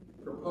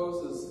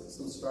 proposes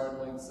some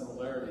startling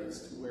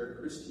similarities to where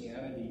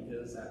Christianity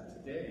is at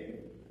today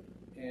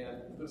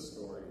and the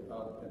story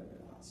of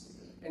Pentecost.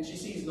 And she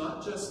sees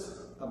not just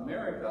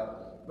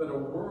America, but a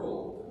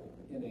world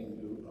in a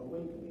new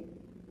awakening.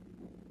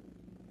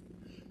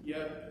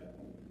 Yet,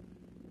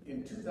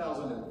 in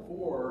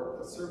 2004,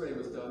 a survey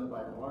was done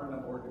by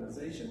Barna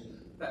Organization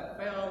that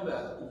found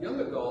that young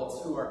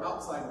adults who are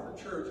outside of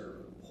the church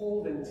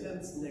hold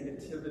intense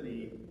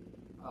negativity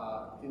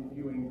in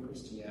viewing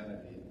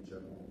Christianity in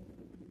general.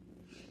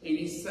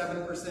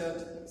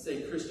 87%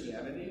 say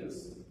Christianity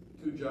is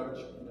too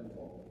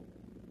judgmental.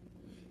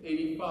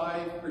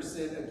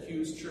 85%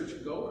 accuse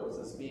churchgoers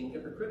as being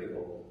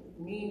hypocritical,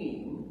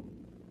 meaning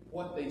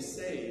what they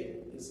say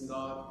is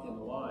not in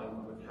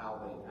line with how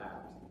they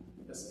act,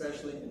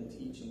 especially in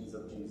teachings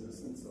of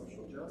Jesus and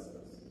social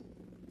justice.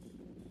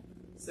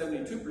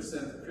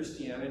 72% of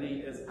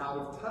Christianity is out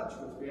of touch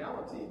with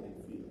reality, they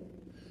feel.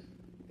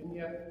 And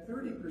yet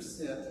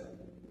 30%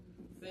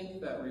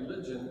 think that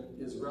religion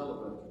is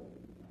relevant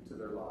to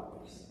their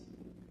lives.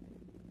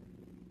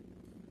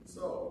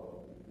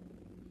 So,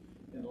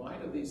 in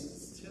light of these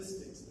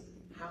statistics,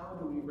 how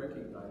do we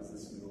recognize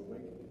this new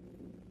awakening?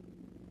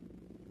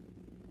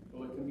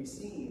 Well, it can be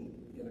seen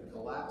in a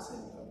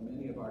collapsing of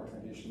many of our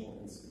traditional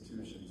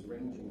institutions,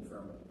 ranging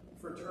from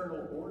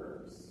fraternal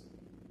orders.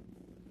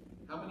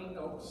 How many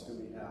elks do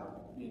we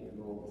have being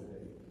enrolled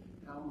today?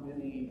 How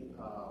many,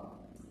 I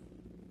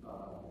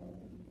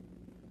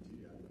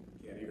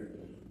can't even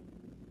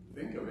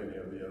think of any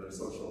of the other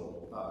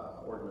social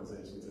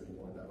organizations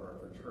anymore that are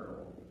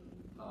fraternal.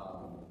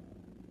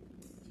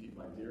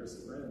 My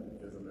dearest friend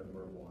is a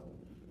member of one,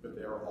 but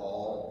they're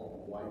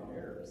all white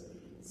hairs.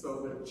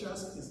 So there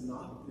just is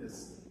not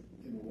this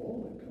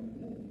enrollment coming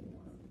in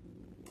anymore.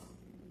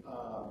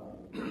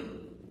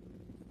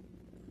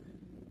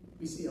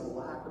 We see a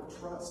lack of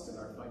trust in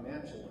our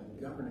financial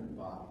and governing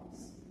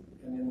bodies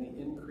and in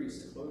the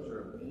increased closure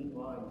of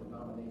mainline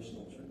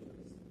denominational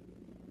churches.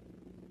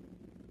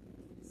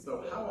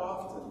 So how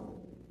often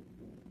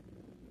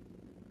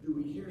do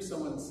we hear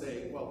someone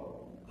say,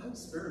 well, I'm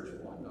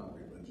spiritual, I'm not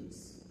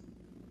religious?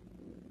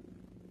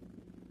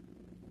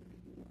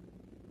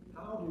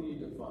 How do you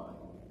define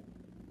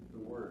the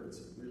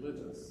words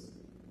religious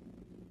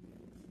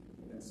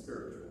and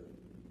spiritual?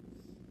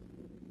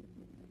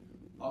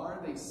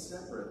 Are they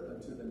separate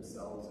unto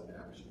themselves in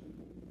action?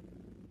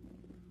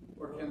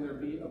 Or can there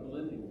be a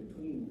blending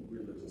between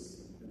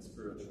religious and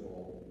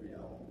spiritual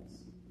realities?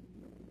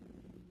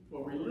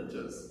 Well,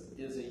 religious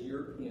is a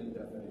European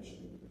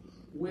definition,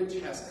 which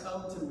has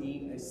come to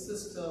mean a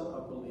system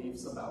of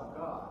beliefs about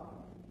God.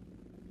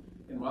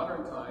 In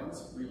modern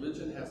times,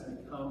 religion has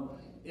become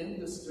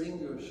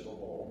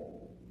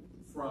indistinguishable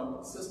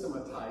from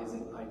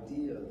systematizing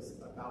ideas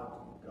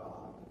about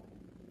God.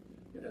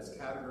 It has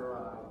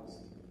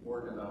categorized,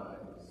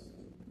 organized,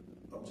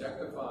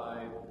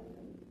 objectified,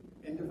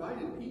 and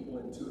divided people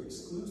into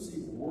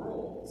exclusive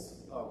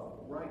worlds of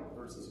right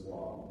versus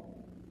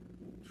wrong,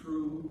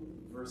 true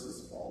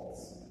versus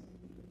false,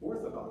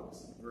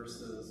 orthodox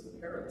versus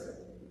heretic,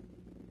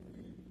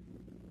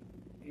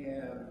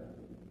 and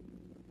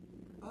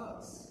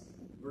us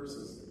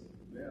versus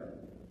them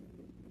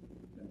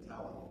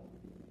mentality.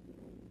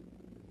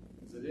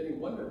 Is it any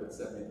wonder that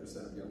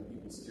 70% of young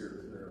people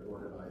steer clear of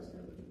organized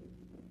religion?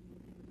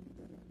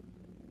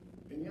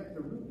 And yet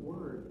the root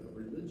word of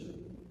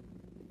religion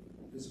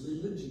is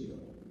religio,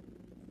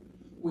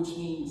 which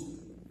means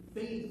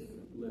faith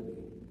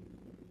living,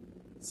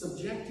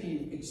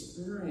 subjective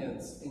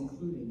experience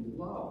including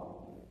love,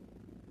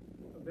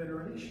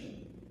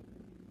 veneration,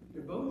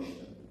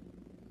 devotion,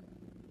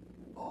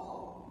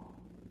 awe,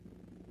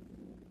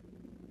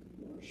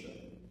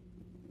 worship,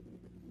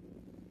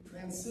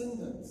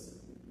 transcendence,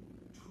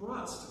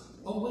 trust,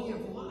 a way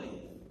of life,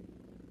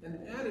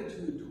 an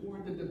attitude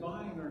toward the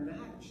divine or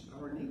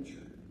our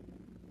nature.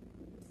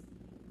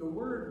 The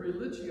word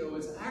religio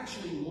is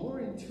actually more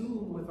in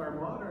tune with our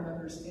modern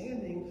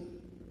understanding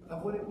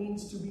of what it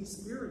means to be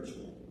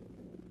spiritual.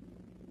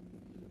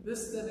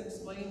 This then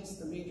explains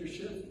the major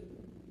shift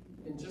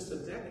in just a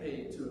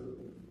decade to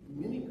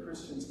many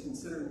Christians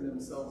considering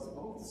themselves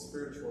both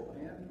spiritual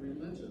and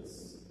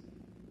religious,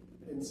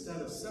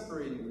 instead of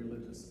separating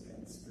religious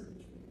and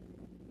spiritual.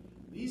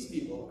 These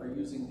people are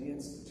using the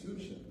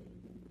institution,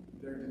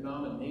 their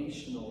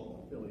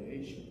denominational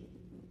affiliation,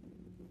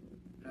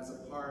 as a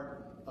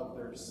part of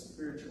their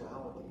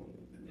spirituality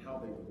and how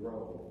they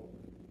grow.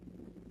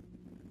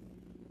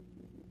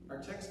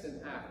 Our text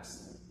in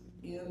Acts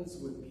ends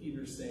with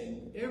Peter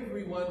saying,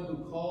 "Everyone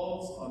who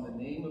calls on the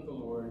name of the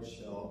Lord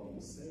shall be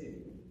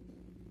saved."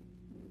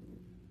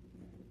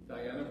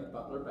 Diana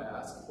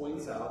Butler-Bass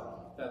points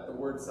out that the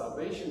word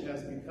salvation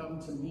has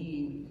become to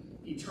mean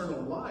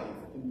eternal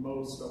life in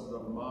most of the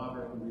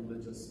modern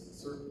religious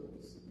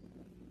circles.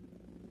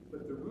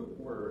 But the root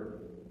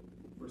word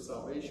for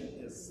salvation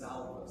is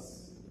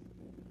salvus,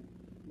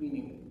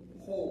 meaning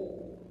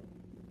whole,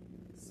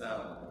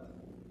 sound,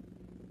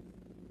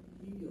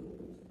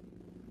 healed,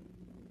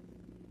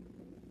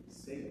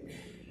 safe,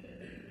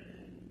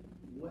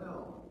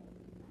 well,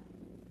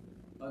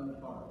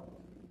 unharmed.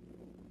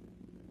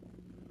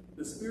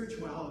 The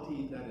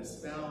spirituality that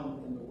is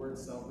found in the word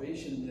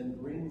salvation then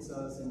brings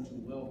us into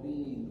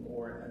well-being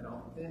or an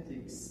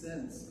authentic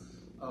sense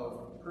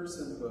of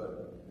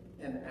personhood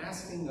and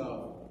asking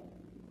of,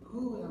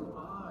 who am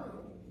I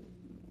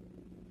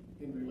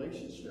in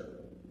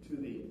relationship to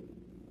the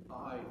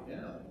I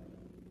am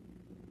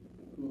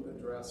who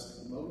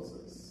addressed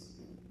Moses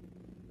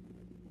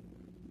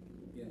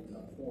in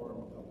the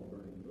form of a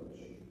burning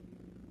bush?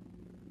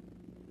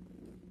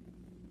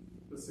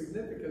 The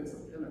significance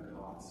of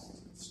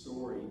Pentecost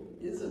story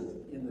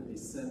isn't in the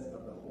descent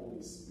of the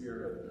Holy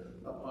Spirit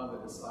upon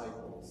the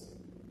disciples,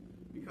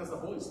 because the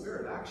Holy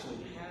Spirit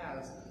actually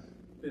has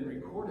been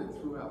recorded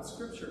throughout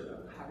Scripture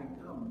of having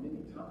come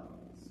many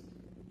times,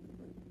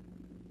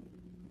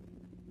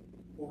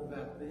 or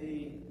that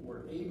they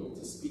were able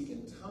to speak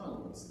in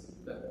tongues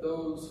that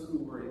those who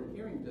were in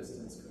hearing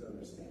distance could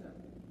understand,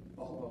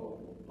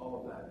 although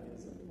all of that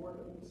is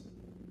important.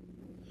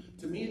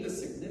 To me, the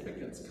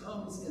significance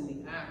comes in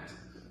the act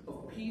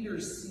of Peter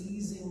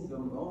seizing the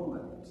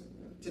moment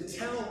to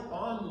tell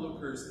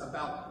onlookers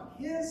about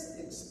his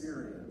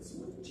experience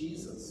with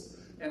Jesus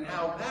and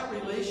how that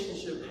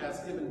relationship has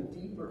given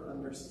deeper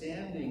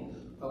understanding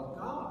of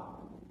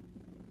God.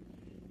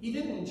 He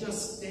didn't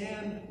just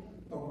stand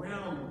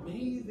around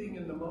bathing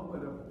in the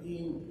moment of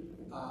being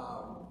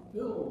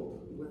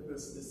filled with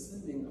this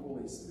descending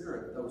Holy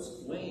Spirit,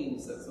 those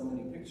flames that so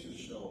many pictures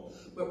show,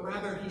 but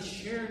rather he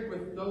shared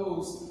with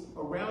those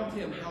around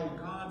him how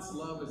God's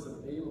love is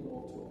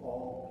available to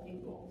all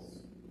peoples.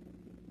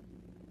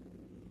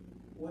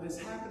 What is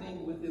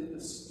happening within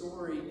the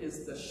story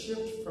is the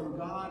shift from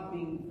God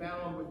being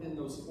found within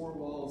those four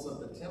walls of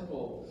the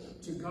temple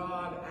to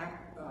God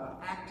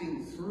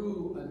acting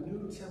through a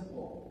new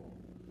temple.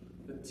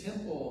 The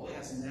temple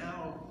has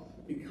now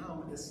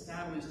become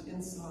established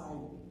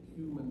inside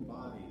human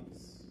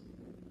bodies,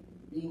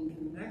 being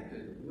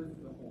connected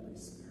with the Holy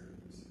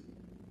Spirit.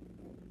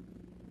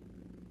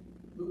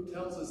 Luke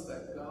tells us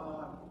that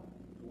God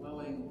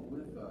dwelling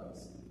with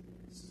us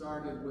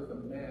started with a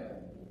man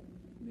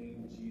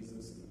named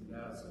Jesus of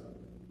Nazareth.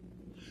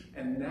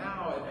 And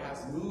now it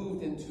has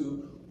moved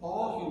into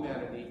all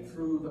humanity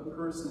through the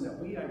person that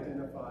we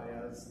identify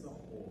as the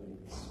Holy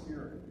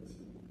Spirit.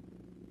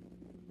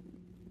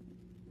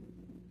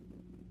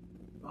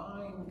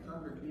 Vine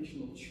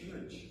Congregational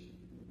Church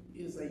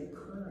is a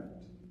current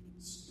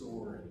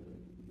story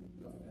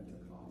of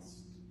Pentecost.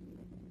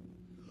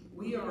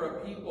 We are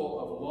a people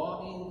of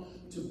longing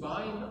to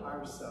bind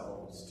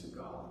ourselves to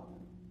God,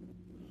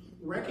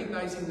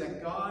 recognizing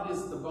that God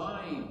is the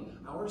vine,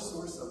 our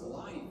source of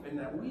life, and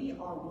that we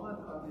are one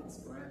of its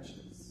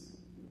branches.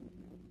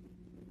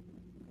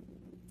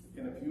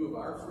 And a few of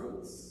our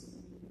fruits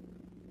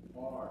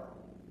are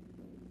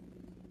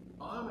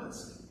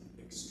honest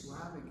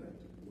extravagant,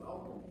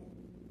 welcoming.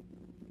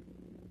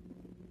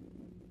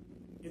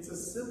 It's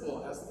as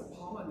simple as the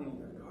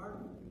pollinator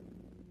garden.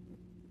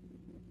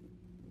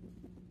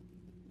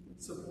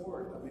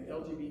 Support of the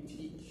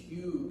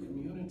LGBTQ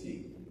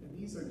community. And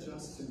these are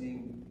just to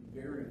name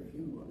very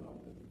few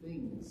of the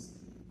things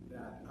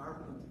that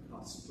our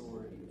Pentecost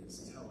story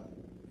is telling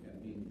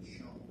and being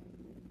shown.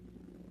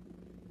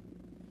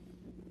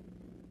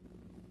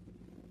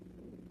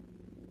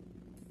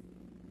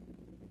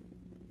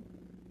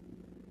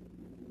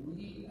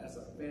 We, as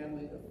a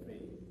family of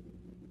faith,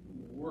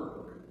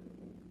 work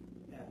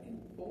at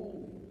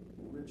enfolding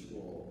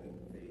ritual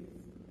and faith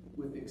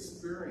with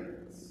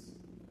experience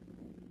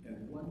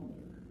and wonder.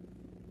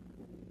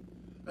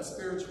 A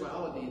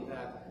spirituality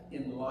that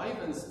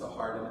enlivens the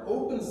heart and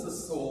opens the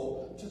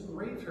soul to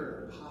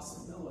greater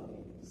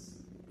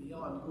possibilities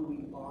beyond who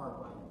we are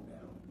right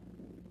now.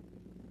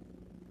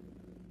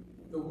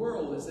 The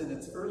world is in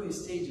its early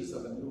stages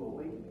of a new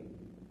awakening.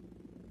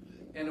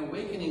 An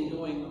awakening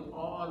going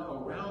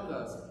on around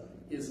us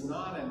is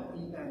not an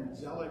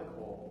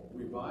evangelical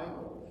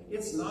revival.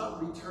 It's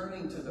not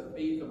returning to the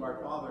faith of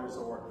our fathers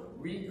or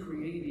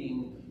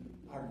recreating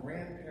our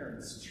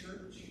grandparents'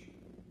 church.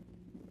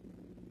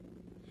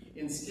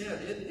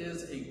 Instead, it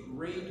is a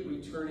great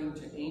returning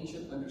to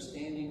ancient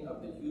understanding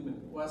of the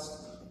human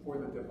quest for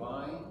the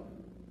divine,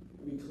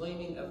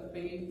 reclaiming a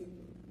faith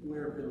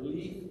where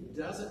belief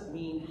doesn't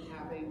mean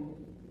having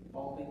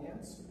all the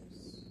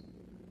answers,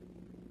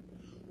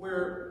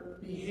 where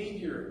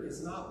behavior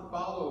is not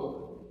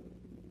followed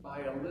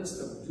by a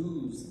list of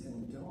do's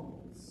and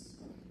don'ts,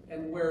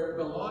 and where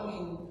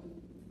belonging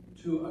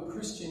to a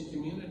Christian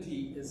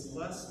community is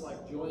less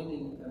like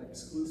joining an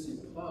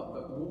exclusive club,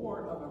 but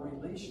more of a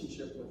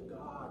relationship with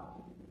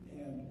God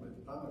and with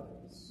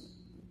others.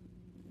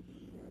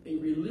 A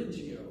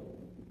religio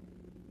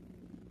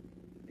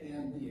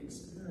and the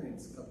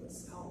experience of the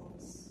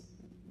selfless.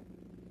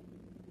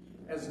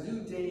 As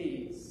new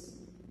days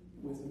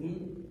with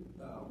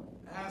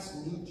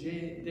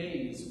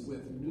days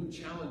with new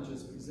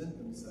challenges present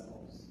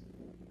themselves,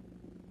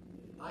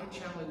 I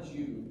challenge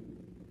you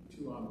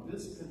to, on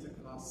this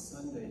Pentecost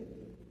Sunday,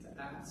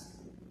 to ask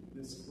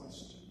this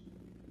question.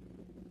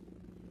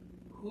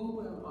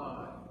 Who am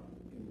I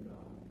in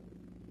God?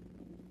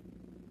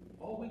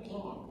 All week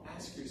long,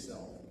 ask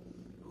yourself,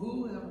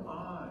 who am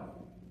I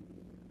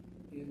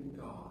in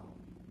God?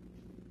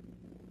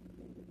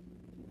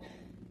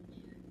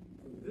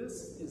 For this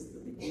is the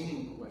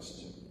beginning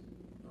question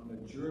on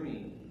a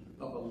journey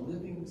of a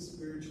living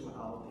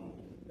spirituality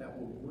that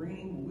will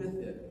bring with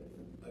it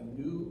a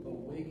new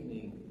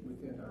awakening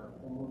within our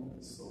own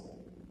soul.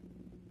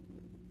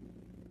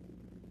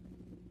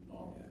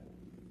 Amen.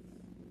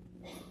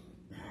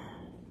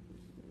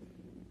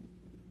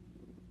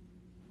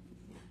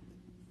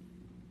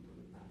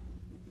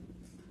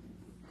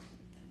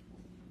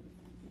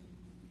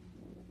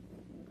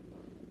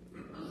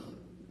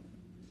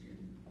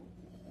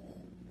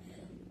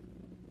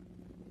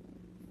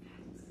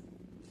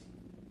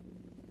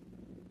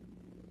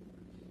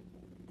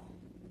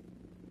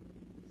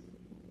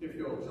 If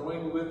you'll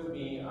join with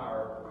me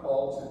our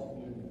call to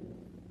communion.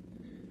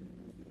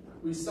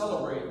 We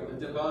celebrate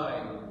the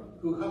divine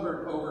who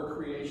hovered over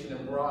creation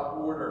and brought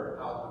order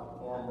out of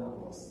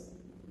formlessness.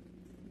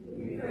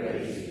 We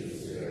praise you,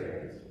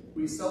 Spirit.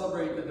 We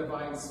celebrate the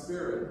divine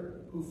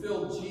Spirit who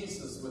filled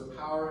Jesus with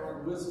power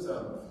and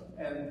wisdom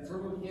and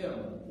through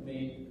him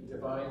made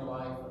divine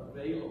life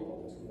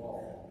available to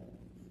all.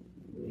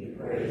 We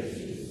praise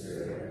you,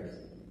 Spirit.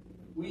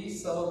 We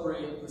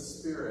celebrate the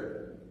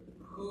Spirit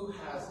who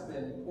has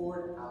been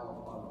poured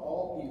out on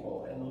all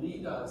people and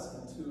lead us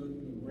into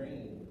the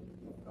reign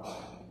of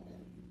God.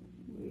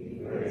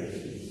 We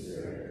praise you,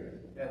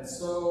 Spirit. And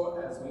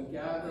so, as we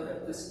gather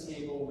at this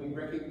table, we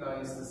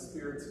recognize the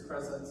Spirit's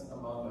presence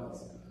among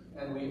us,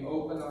 and we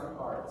open our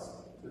hearts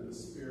to the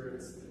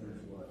Spirit's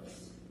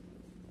influence.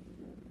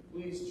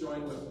 Please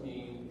join with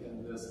me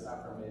in this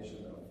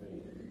affirmation of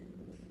faith.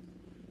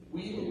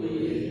 We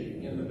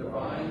believe in the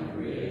divine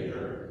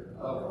Creator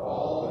of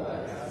all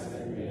that has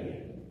been made,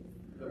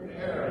 the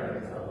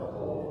parent of the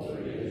whole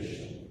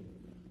creation.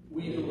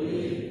 We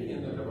believe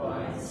in the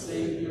divine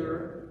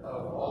Savior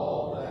of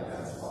all that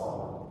has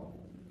fallen,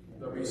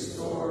 the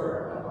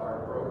restorer of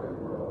our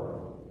broken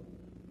world.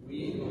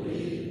 We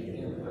believe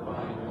in the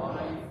divine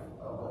life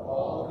of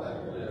all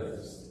that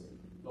lives,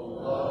 the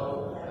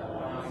love that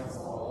binds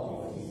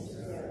all things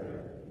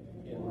together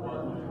in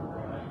one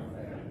divine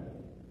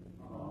family.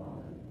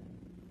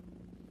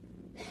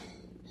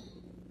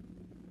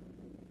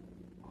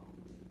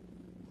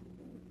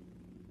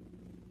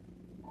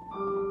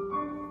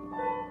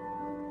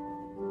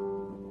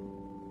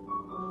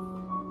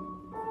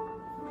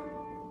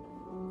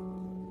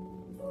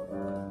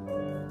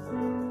 Amen.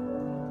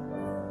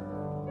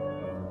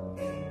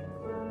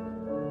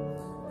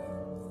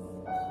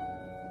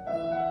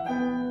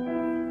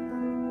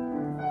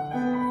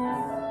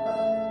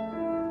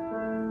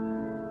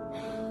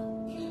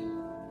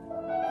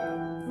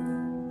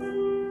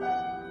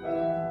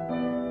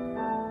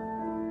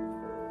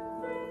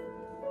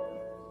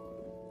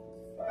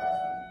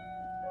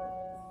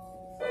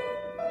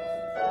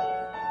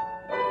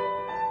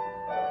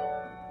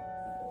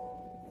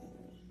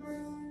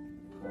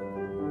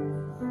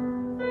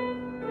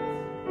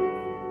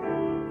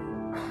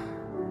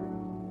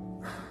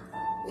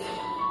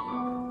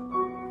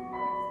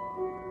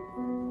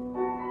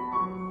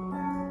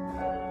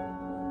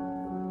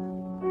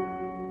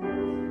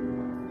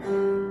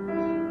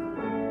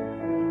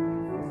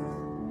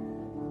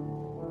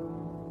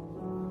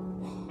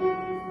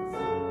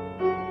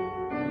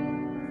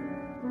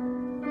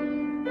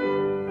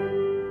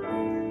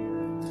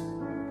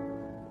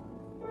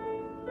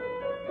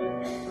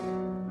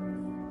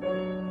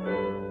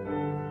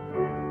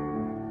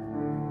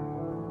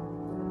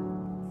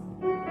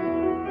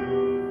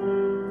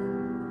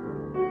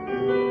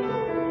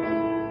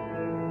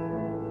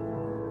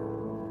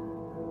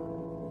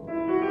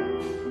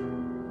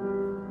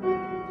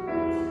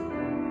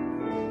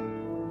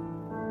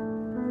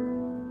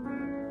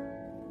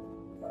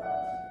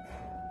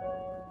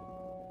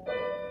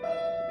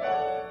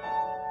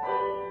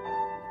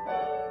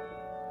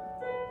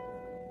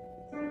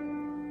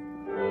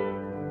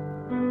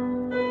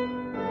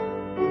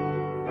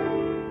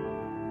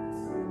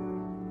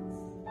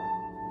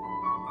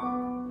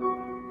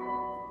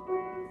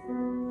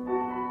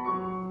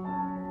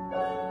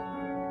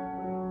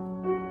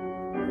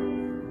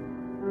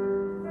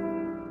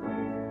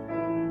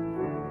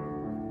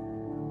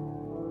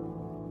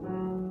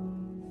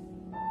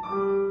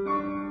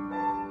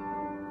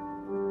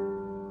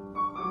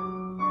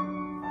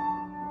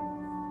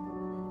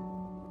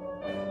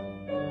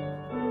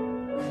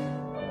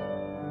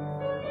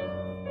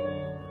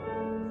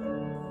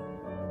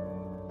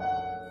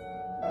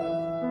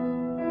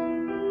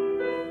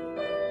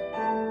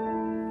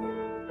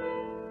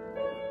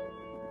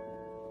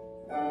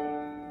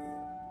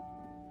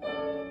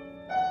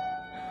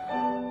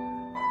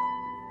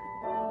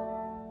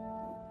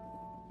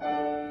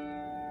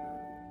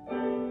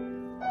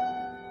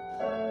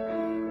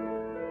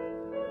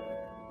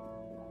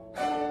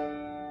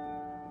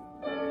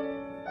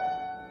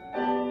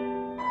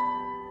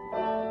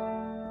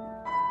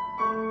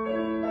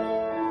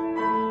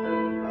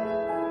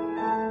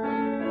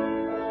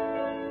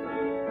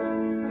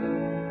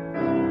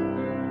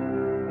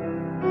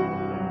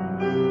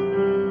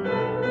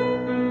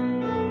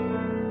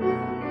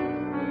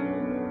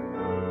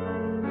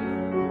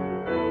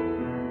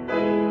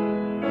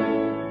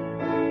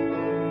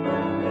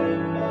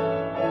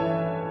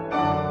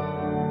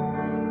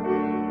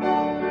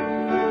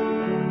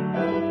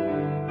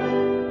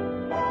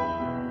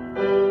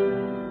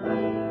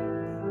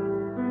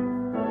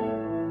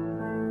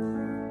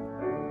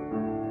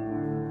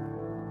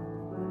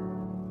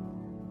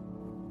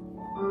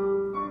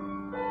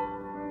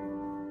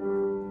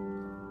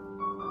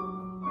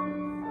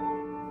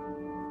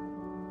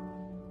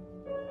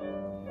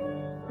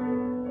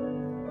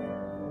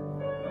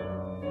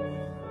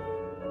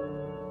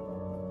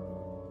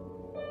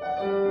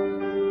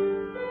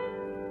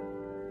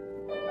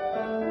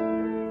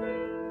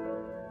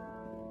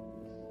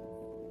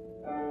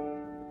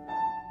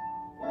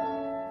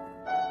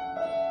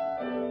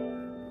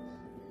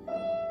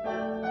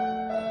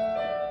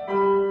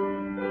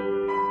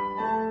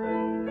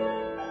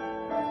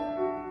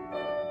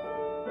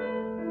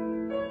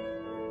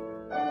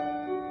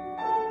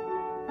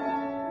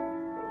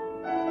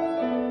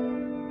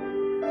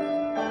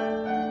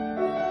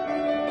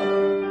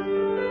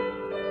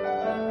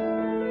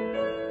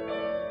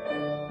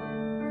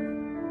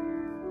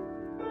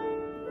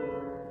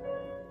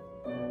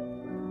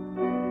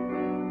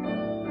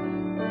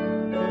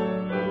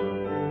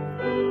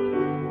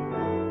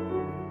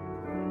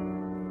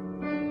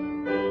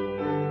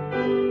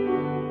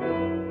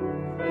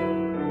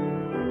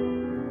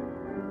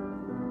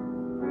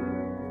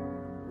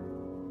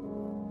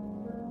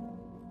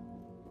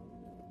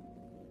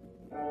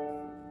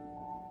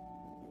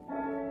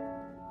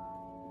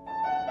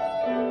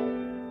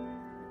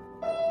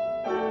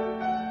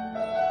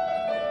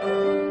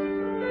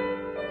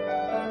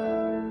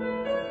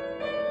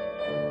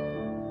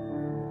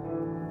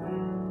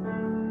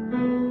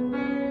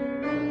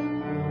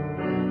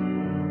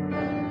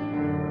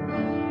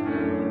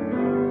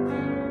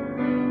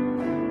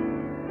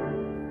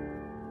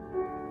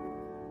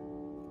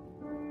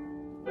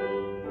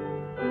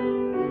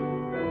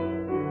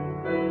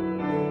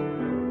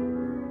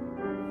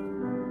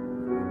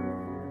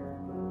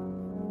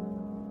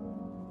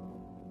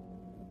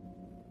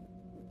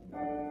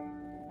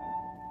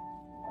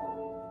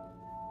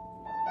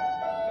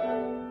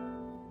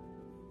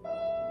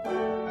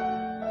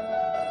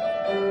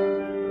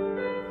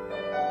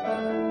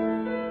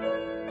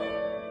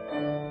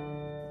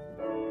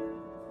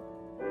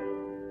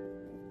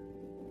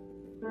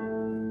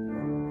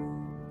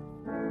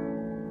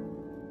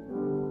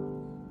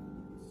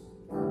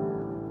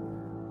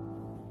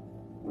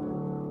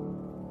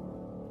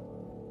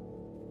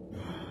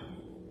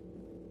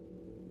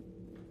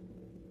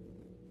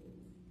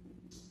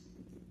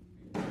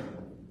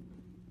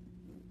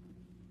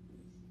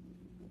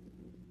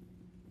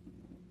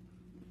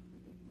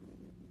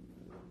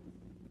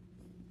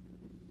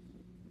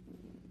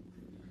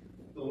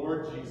 The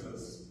Lord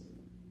Jesus,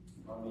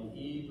 on the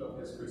eve of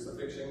his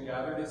crucifixion,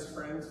 gathered his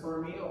friends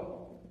for a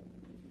meal.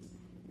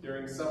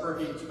 During supper,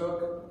 he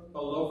took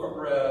the loaf of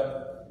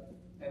bread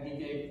and he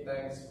gave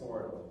thanks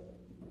for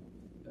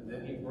it. And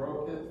then he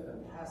broke it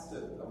and passed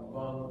it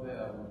among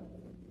them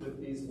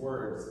with these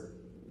words,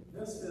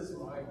 "This is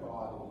my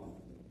body,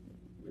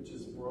 which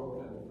is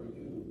broken for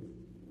you.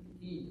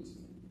 Eat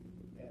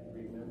and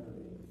remember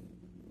me."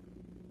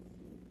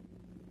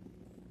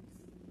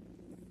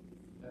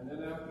 And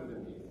then after the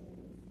meal,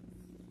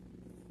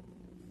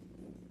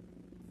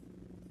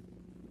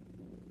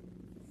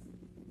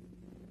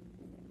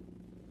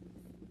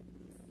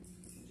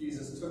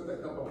 Jesus took the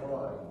cup of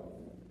wine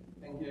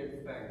and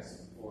gave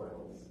thanks for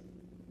it.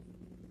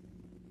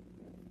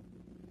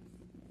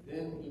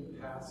 Then he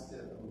passed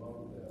it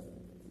among them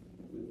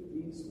with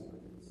these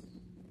words,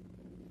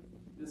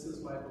 "This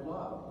is my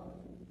blood,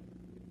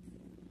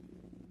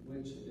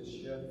 which is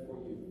shed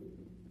for you.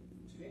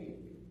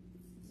 Take,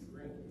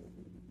 drink,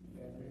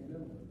 and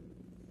remember."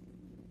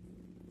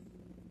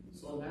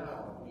 So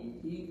now we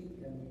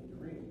eat and we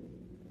drink,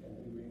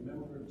 and we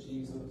remember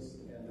Jesus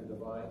and the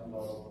divine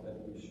love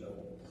that he showed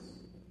us.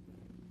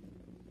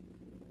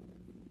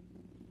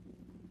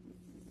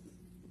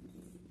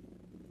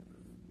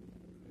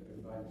 I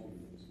invite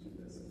you to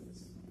do this in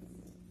this time.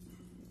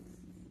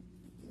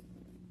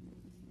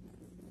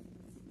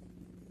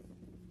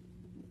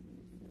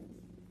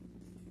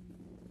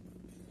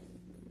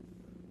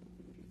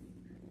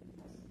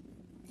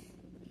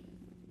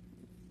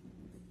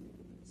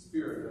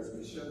 Spirit, as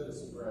we share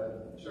this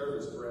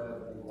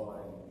bread and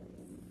wine,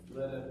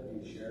 let it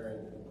be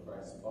sharing in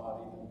Christ's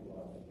body and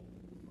blood,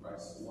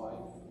 Christ's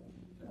life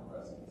and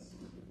presence.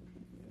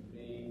 And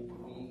may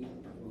we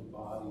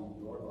embody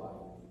your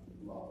life,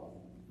 love,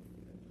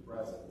 and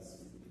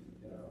presence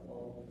in our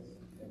homes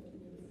and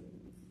community.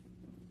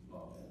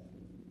 Amen.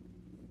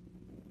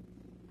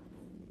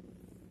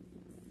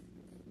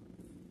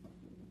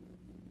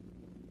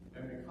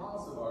 And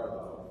because of our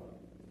love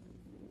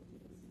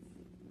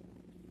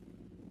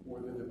for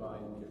the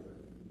divine giver,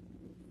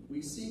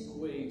 we seek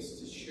ways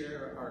to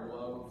share our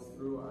love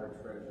through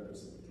our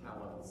treasures,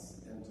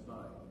 talents, and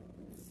time.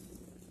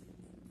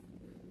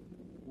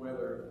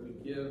 Whether we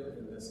give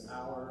in this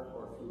hour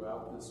or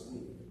throughout this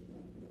week,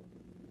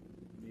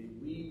 may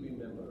we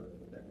remember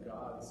that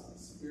God's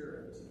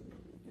Spirit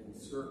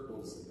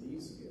encircles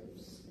these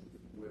gifts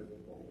with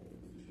hope.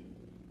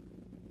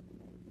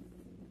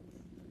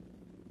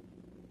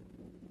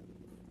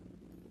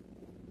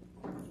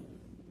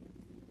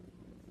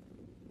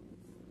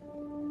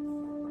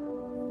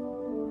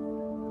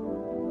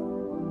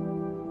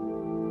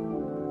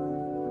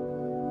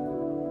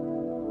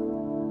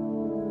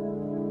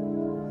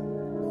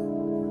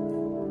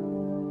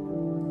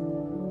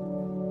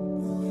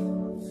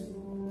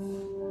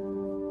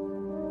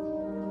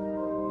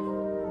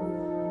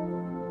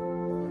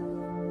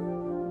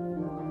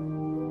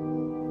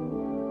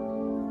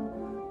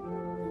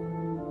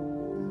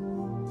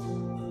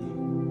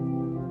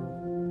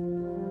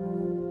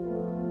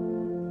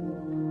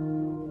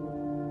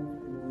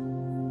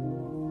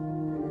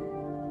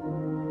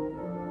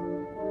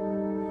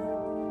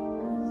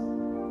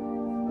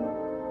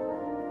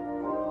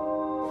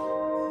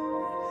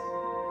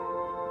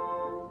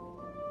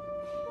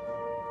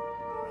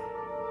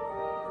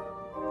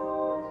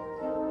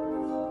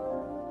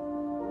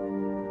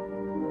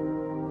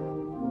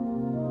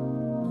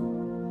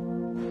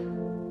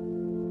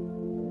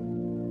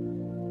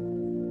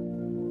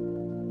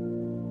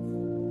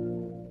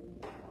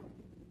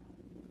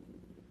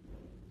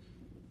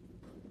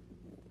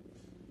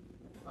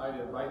 I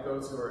invite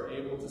those who are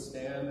able to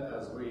stand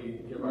as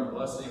we give our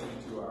blessing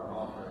to our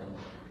offering.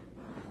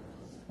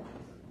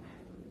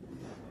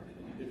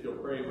 If you'll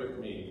pray with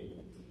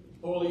me.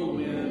 Holy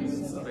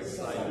winds of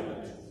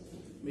excitement,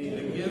 may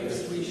the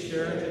gifts we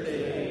share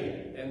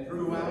today and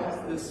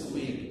throughout this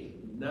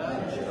week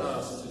nudge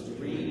us to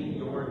dream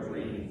your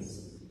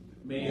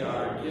May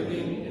our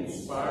giving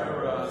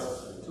inspire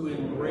us to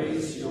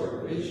embrace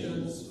your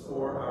visions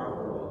for our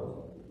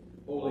world.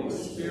 Holy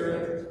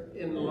Spirit,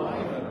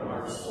 enliven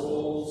our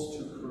souls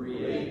to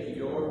create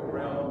your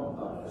realm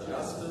of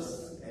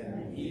justice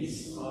and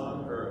peace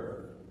on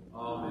earth.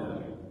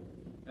 Amen.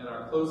 And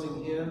our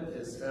closing hymn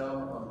is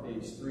found on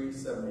page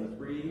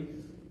 373.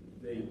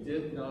 They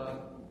did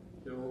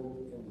not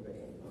build in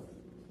vain.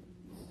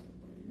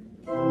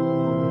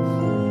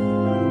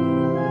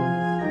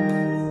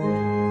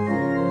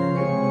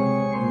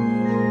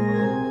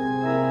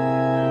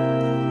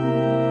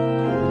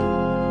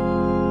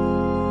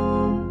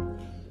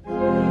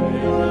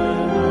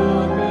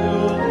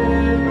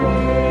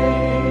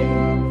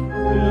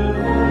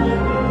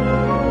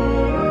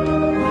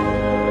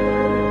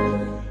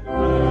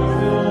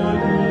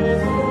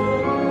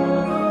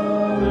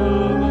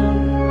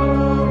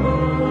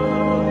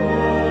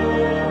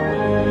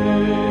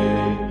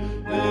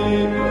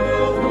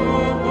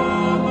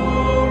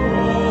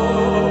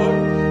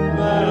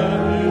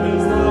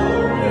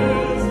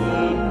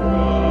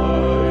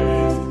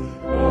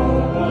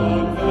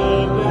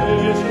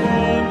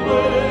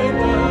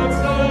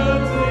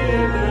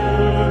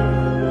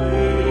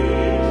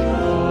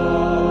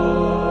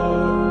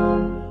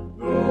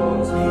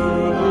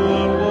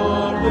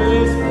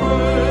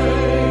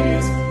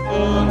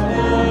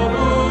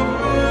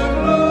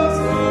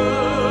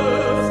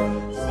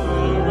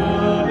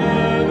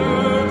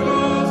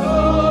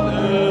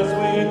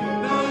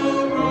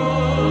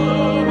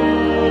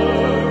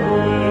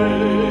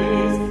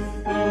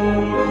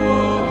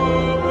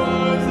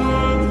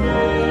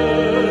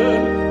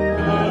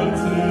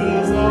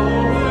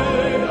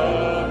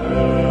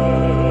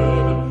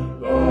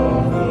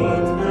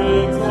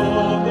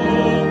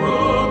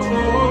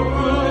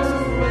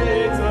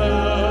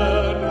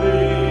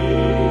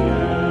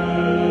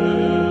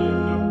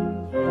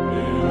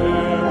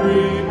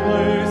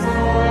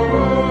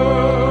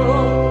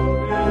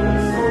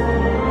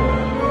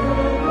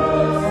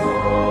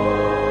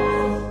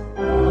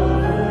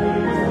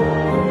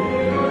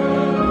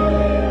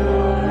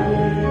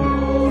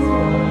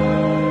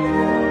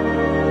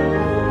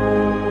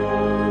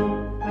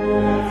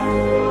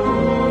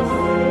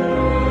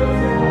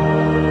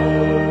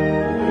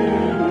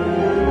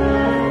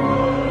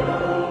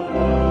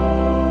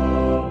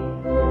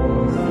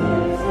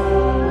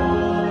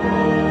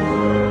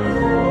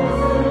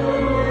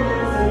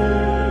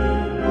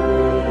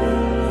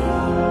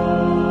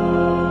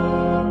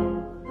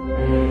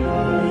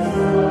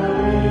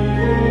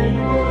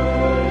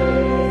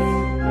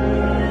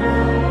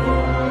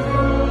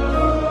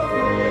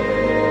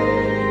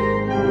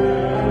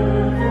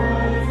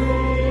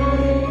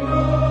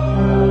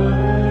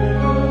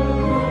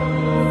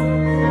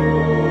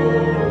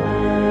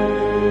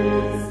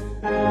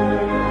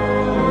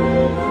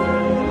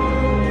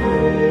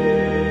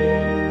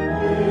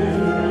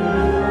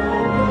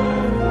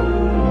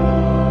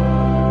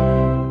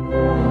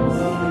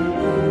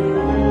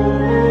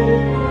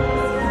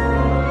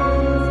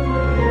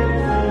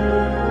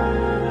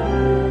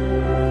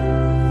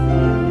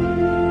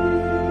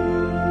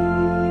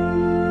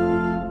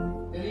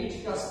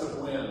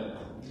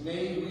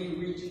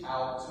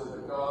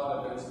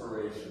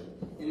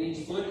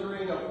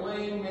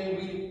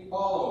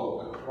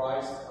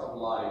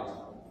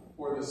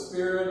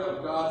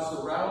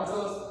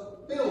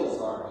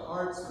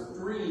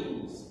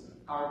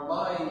 Our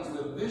minds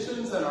with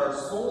visions and our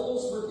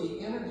souls with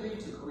the energy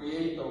to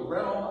create the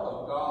realm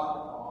of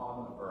God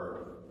on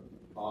earth.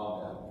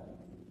 Amen.